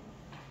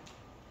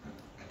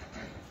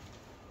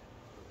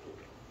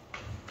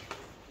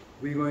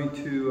 We're going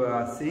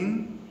to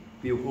sing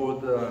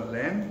Behold the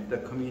Lamb, the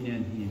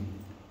communion hymn.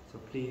 So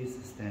please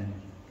stand.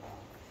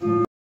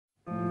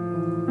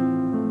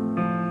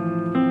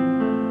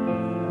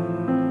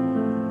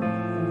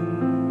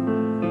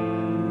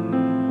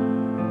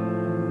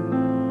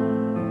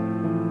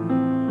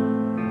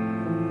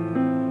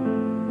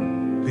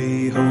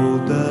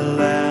 Behold the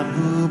Lamb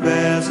who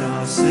bears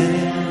our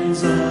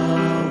sins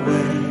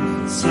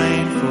away,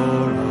 slain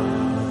for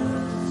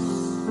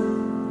us.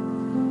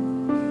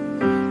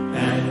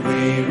 And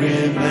we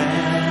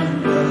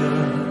remember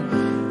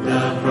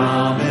the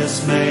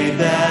promise made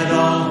that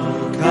all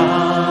who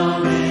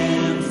come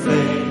in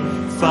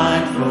faith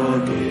find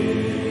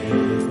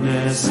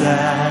forgiveness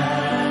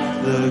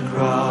at the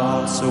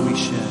cross. So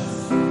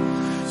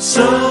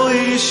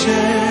we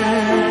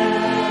share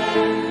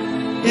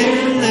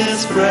in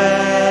this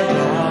bread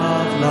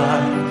of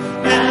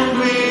life, and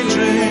we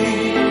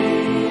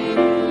drink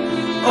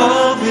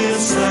of his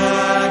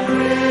sacrifice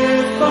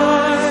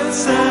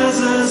as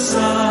a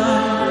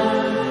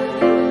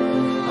sign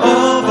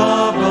of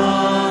our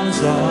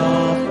bonds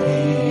of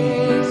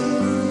peace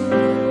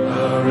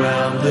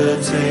around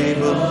the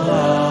table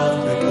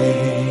of the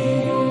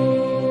King.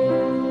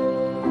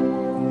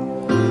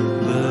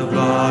 The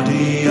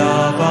body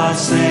of our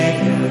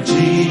Savior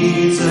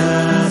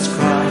Jesus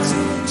Christ,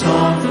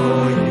 torn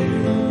for you.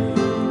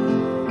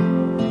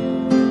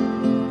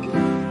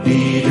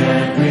 Eat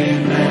and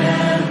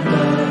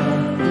remember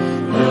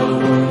the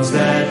wounds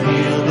that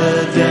heal,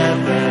 the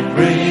death that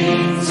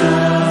brings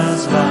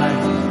us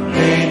life,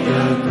 paid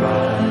the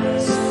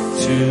price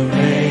to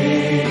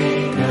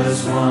make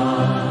us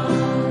one.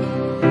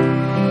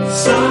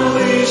 So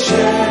we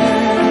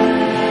share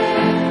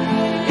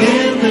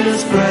in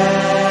this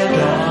bread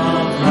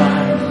of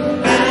life,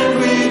 and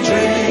we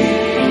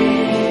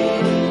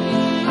drink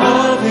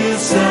of his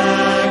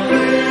sacrifice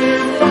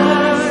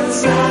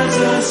as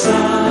a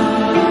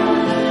sign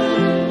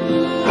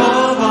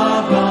of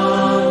our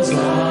bonds of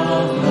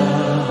love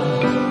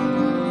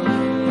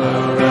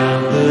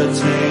around the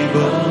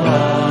table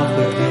of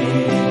the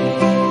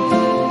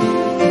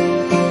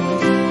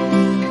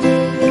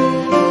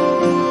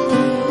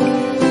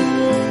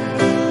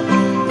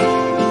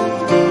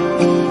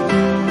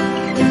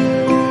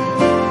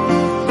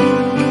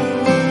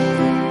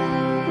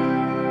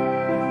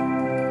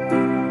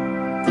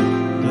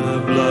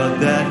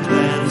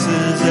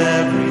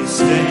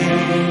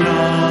stain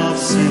of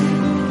sin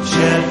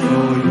shed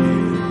for you.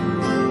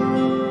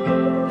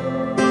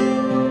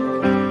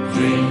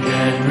 Drink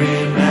and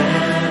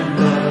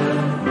remember,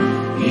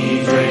 he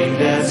drank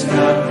this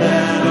cup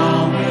that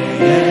all may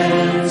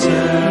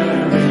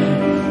enter in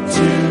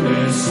to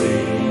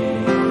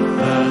receive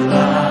the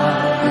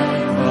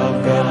life of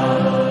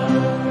God.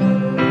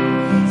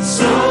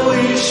 So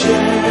we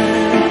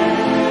share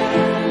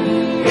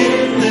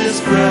in this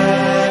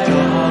bread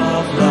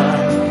of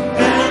life,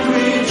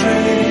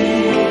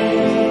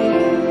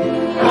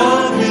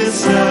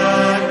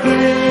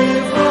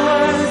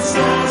 sacrifice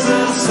as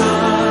a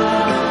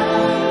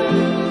sign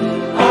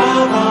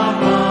of our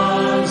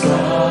bonds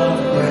of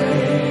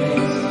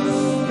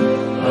grace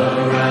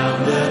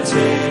around the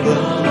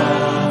table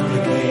of the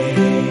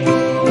King.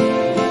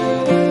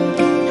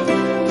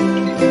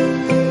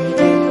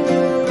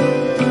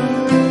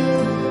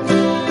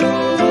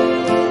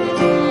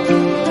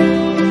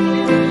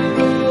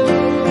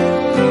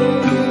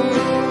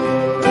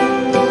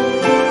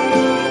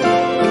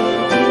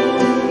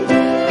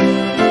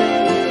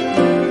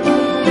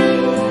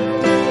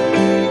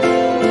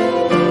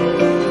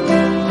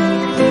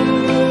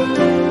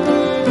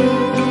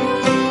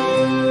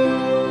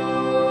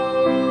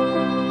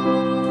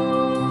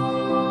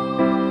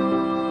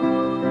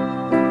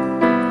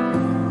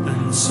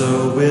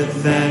 So with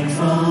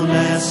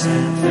thankfulness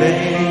and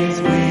faith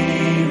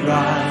we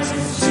rise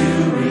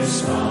to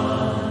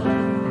respond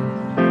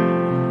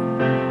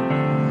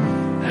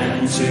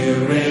and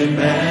to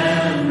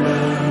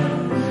remember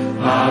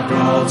our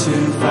call to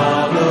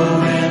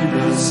follow in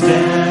the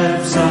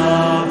steps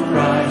of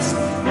Christ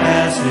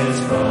as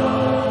his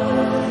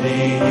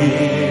body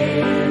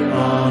here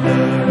on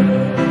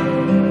earth.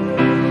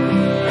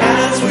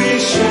 As we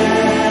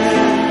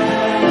share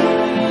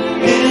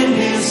in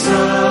his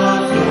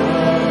suffering,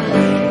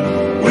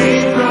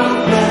 we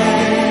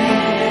proclaim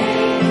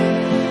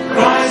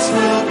Christ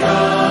will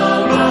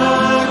come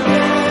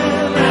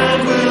again,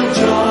 and will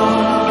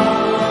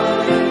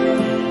join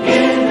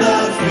in the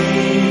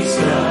feast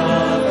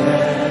of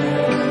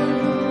heaven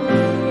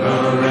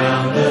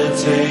around the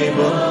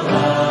table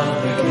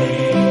of the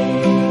King.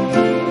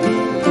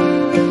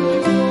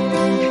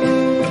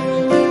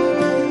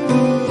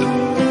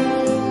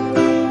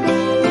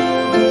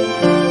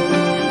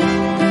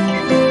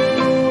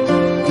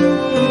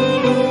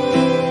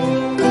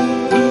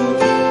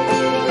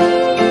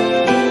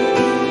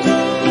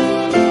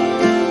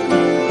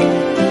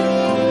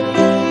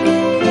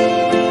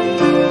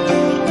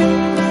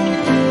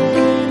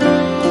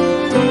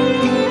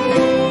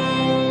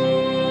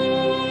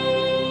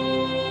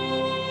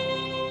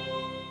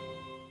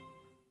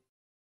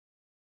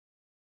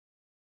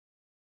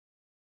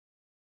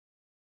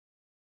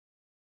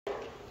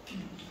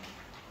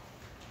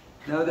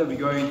 Now that we're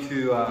going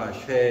to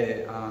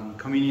share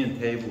communion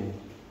table,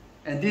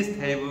 and this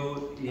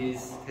table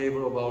is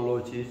table of our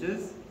Lord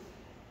Jesus,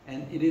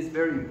 and it is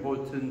very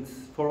important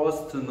for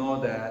us to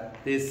know that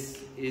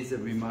this is a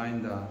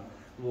reminder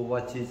of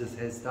what Jesus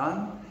has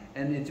done,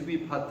 and as we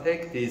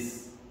partake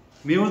this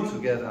meal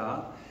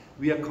together,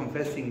 we are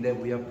confessing that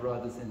we are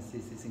brothers and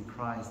sisters in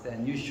Christ,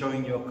 and you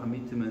showing your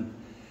commitment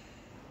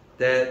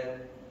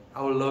that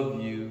I will love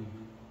you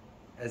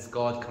as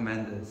God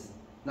commands us,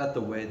 not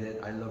the way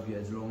that I love you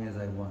as long as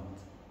I want.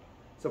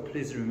 So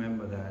please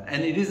remember that.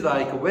 And it is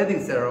like a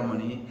wedding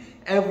ceremony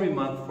every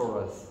month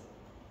for us,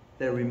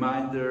 the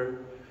reminder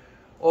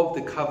of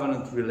the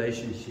covenant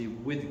relationship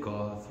with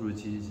God through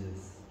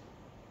Jesus.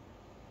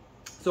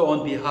 So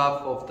on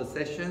behalf of the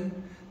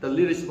session, the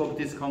leadership of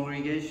this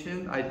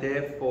congregation, I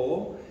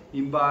therefore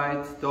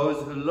invite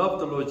those who love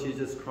the Lord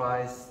Jesus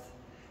Christ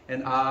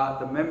and are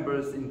the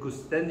members in good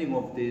standing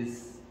of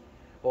this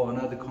or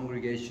another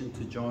congregation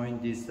to join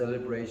this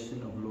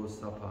celebration of Lord's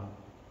Supper.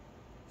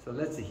 So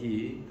let's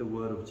hear the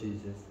word of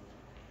Jesus.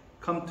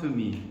 Come to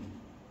me,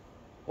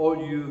 all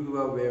you who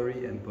are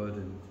weary and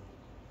burdened,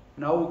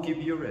 and I will give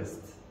you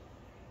rest.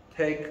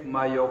 Take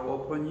my yoke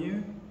upon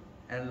you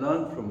and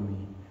learn from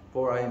me,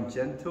 for I am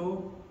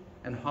gentle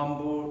and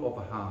humble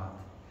of heart.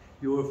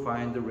 You will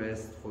find the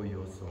rest for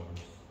your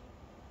souls.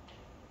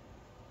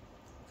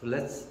 So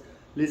let's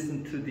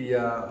listen to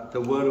the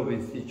word of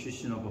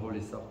institution of the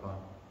Holy Supper.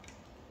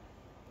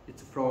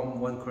 It's from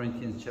 1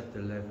 Corinthians chapter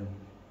 11.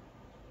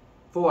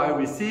 For I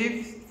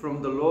received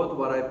from the Lord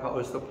what I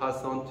also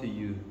pass on to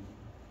you.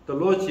 The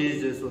Lord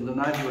Jesus, on the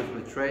night he was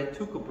betrayed,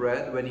 took a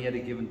bread. When he had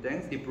given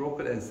thanks, he broke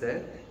it and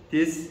said,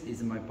 "This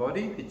is my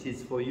body, which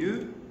is for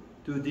you.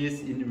 Do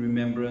this in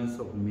remembrance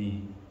of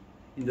me."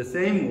 In the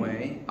same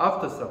way,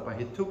 after supper,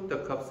 he took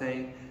the cup,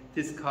 saying,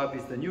 "This cup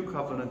is the new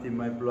covenant in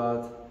my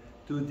blood.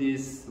 Do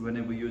this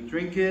whenever you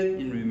drink it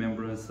in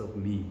remembrance of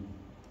me.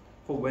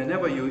 For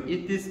whenever you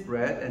eat this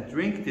bread and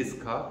drink this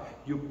cup,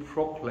 you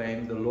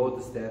proclaim the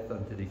Lord's death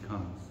until he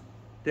comes.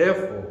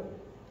 Therefore,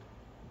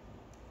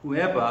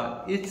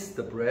 whoever eats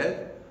the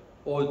bread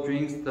or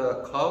drinks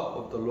the cup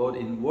of the Lord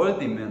in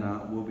worldly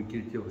manner will be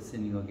guilty of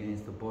sinning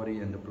against the body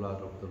and the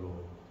blood of the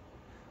Lord.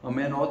 A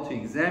man ought to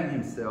examine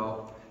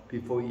himself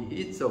before he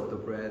eats of the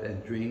bread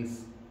and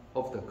drinks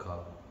of the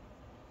cup.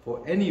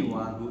 For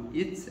anyone who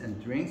eats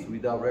and drinks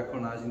without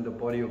recognizing the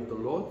body of the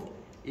Lord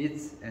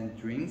eats and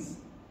drinks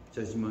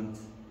judgment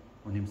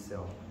on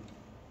himself."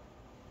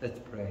 Let's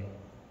pray.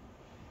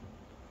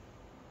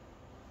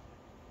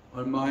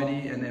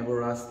 Almighty and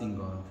everlasting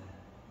God,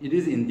 it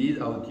is indeed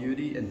our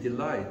duty and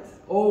delight,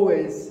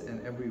 always and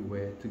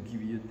everywhere, to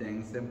give you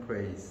thanks and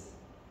praise.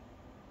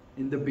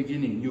 In the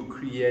beginning, you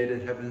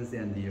created heavens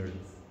and the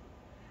earth,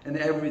 and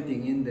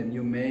everything in them.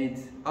 You made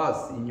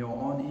us in your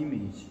own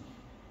image,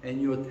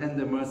 and your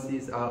tender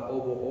mercies are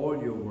over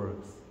all your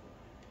works.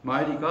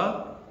 Mighty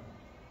God,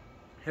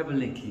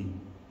 Heavenly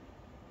King,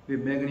 we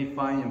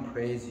magnify and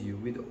praise you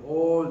with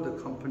all the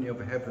company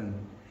of heaven.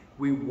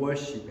 We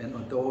worship and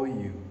adore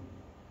you,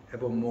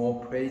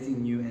 evermore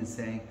praising you and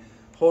saying,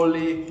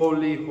 "Holy,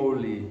 holy,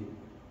 holy,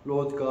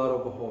 Lord God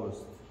of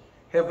hosts.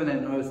 Heaven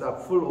and earth are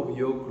full of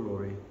your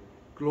glory.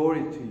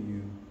 Glory to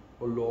you,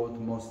 O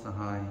Lord Most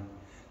High.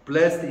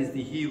 Blessed is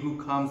he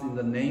who comes in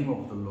the name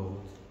of the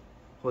Lord.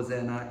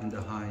 Hosanna in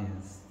the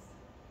highest."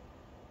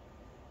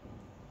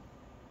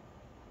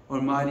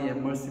 Almighty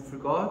and merciful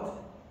God,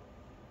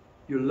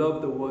 you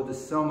love the world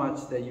so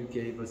much that you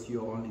gave us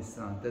your only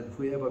Son, that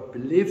whoever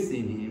believes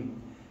in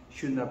him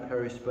should not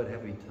perish but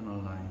have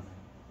eternal life.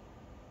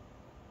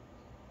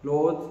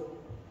 Lord,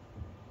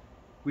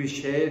 we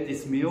share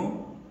this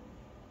meal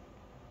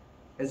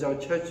as our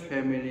church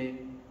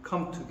family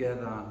come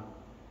together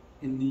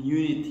in the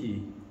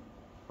unity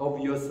of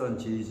your Son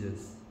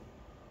Jesus.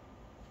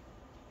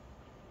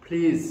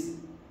 Please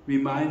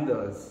remind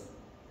us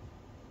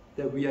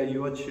that we are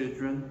your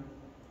children,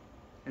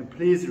 and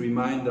please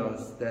remind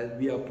us that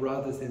we are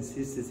brothers and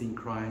sisters in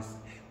Christ.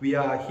 We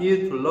are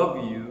here to love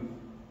you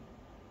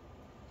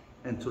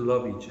and to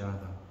love each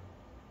other.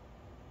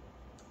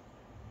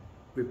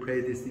 We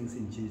pray these things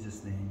in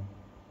Jesus' name.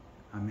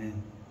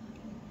 Amen.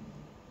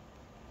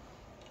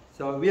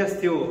 So we are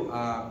still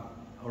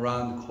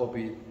around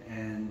COVID,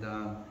 and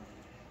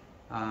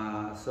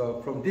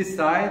so from this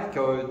side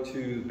go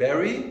to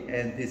Barry,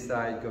 and this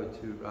side go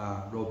to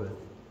Robert.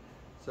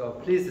 So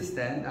please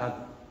stand,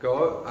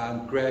 go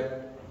and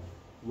grab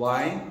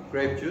wine,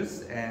 grape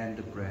juice, and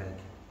the bread.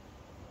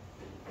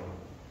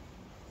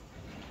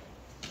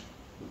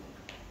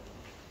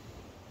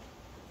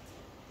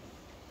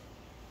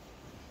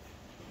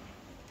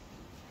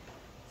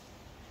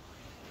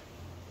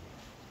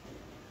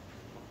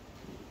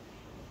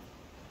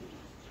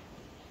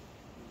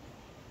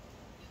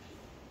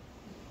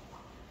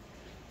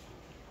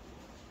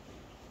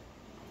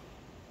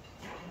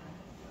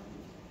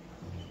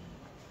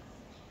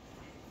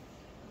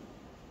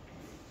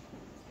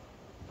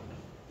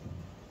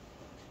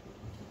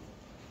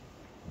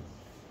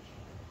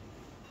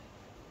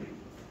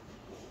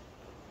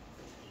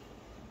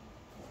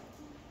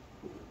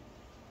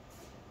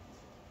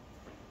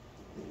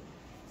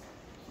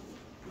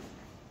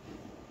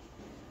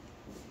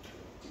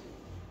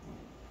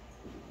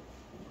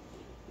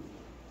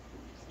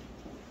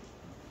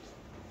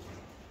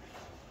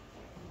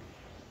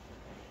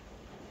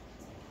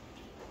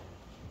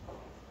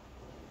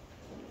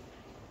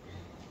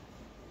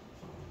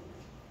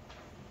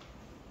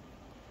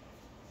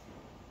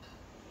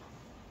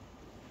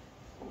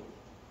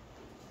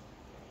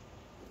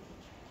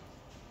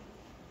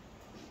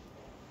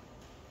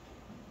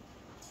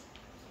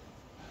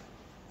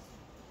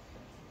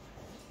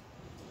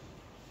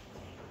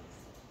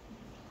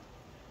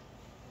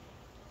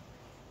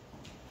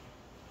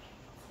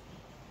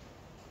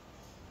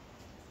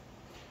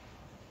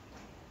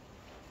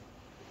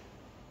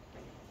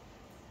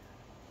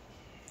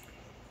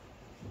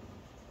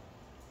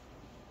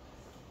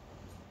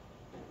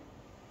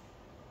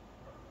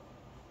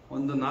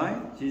 On the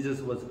night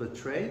Jesus was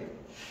betrayed,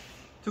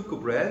 took a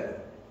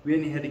bread.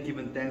 When he had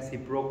given thanks, he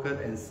broke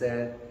it and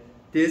said,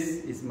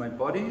 "This is my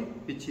body,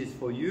 which is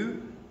for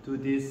you. Do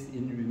this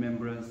in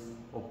remembrance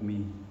of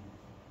me."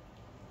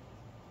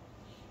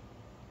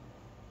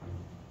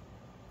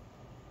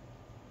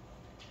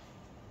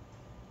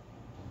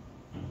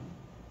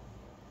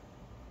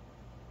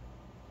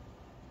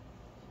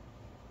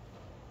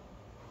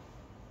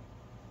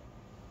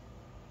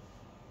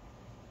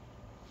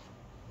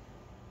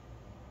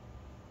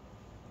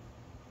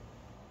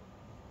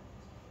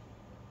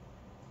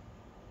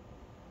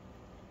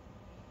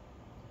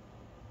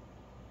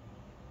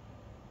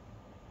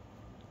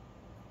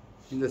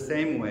 In the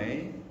same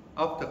way,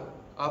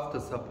 after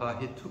supper,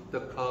 he took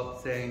the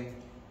cup, saying,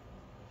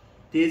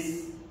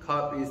 "This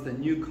cup is the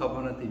new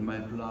covenant in my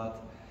blood.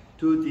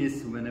 Do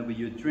this whenever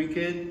you drink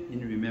it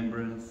in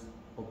remembrance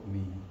of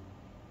me."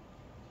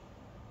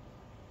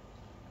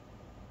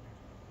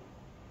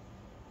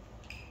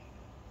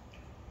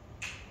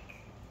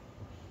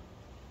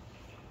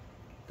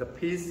 The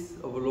peace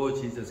of Lord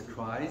Jesus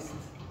Christ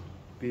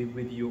be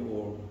with you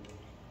all.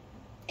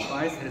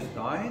 Christ has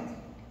died,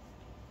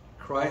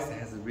 Christ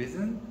has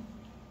risen,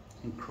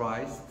 and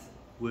Christ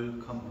will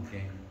come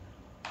again.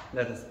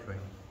 Let us pray.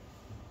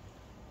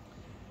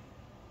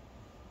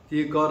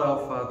 Dear God our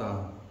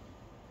Father,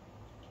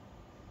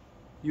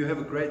 you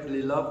have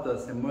greatly loved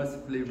us and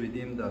mercifully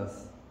redeemed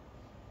us.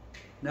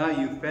 Now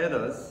you fed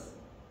us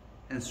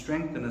and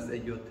strengthened us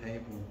at your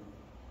table.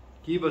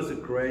 Give us a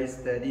grace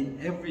that in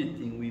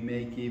everything we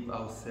may give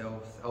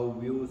ourselves, our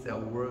wills, our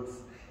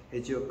works,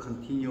 as your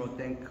continual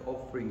thank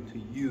offering to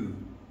you.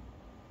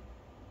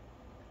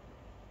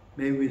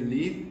 May we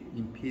live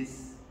in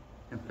peace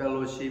and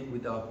fellowship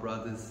with our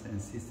brothers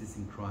and sisters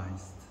in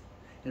Christ,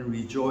 and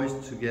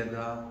rejoice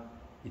together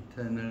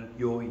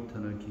your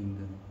eternal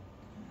kingdom.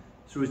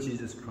 Through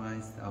Jesus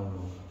Christ our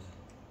Lord.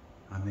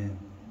 Amen.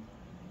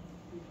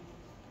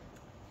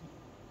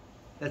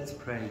 Let's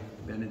pray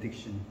the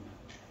benediction.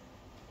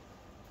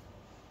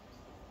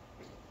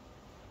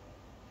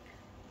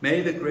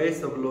 May the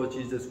grace of Lord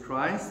Jesus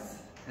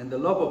Christ and the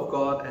love of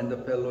God and the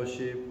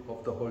fellowship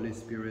of the Holy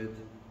Spirit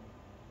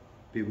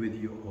be with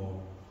you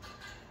all.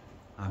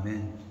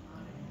 Amen.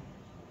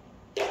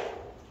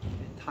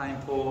 Time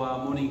for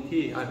morning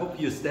tea. I hope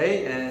you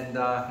stay and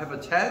have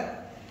a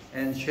chat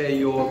and share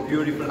your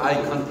beautiful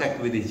eye contact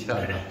with each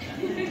other.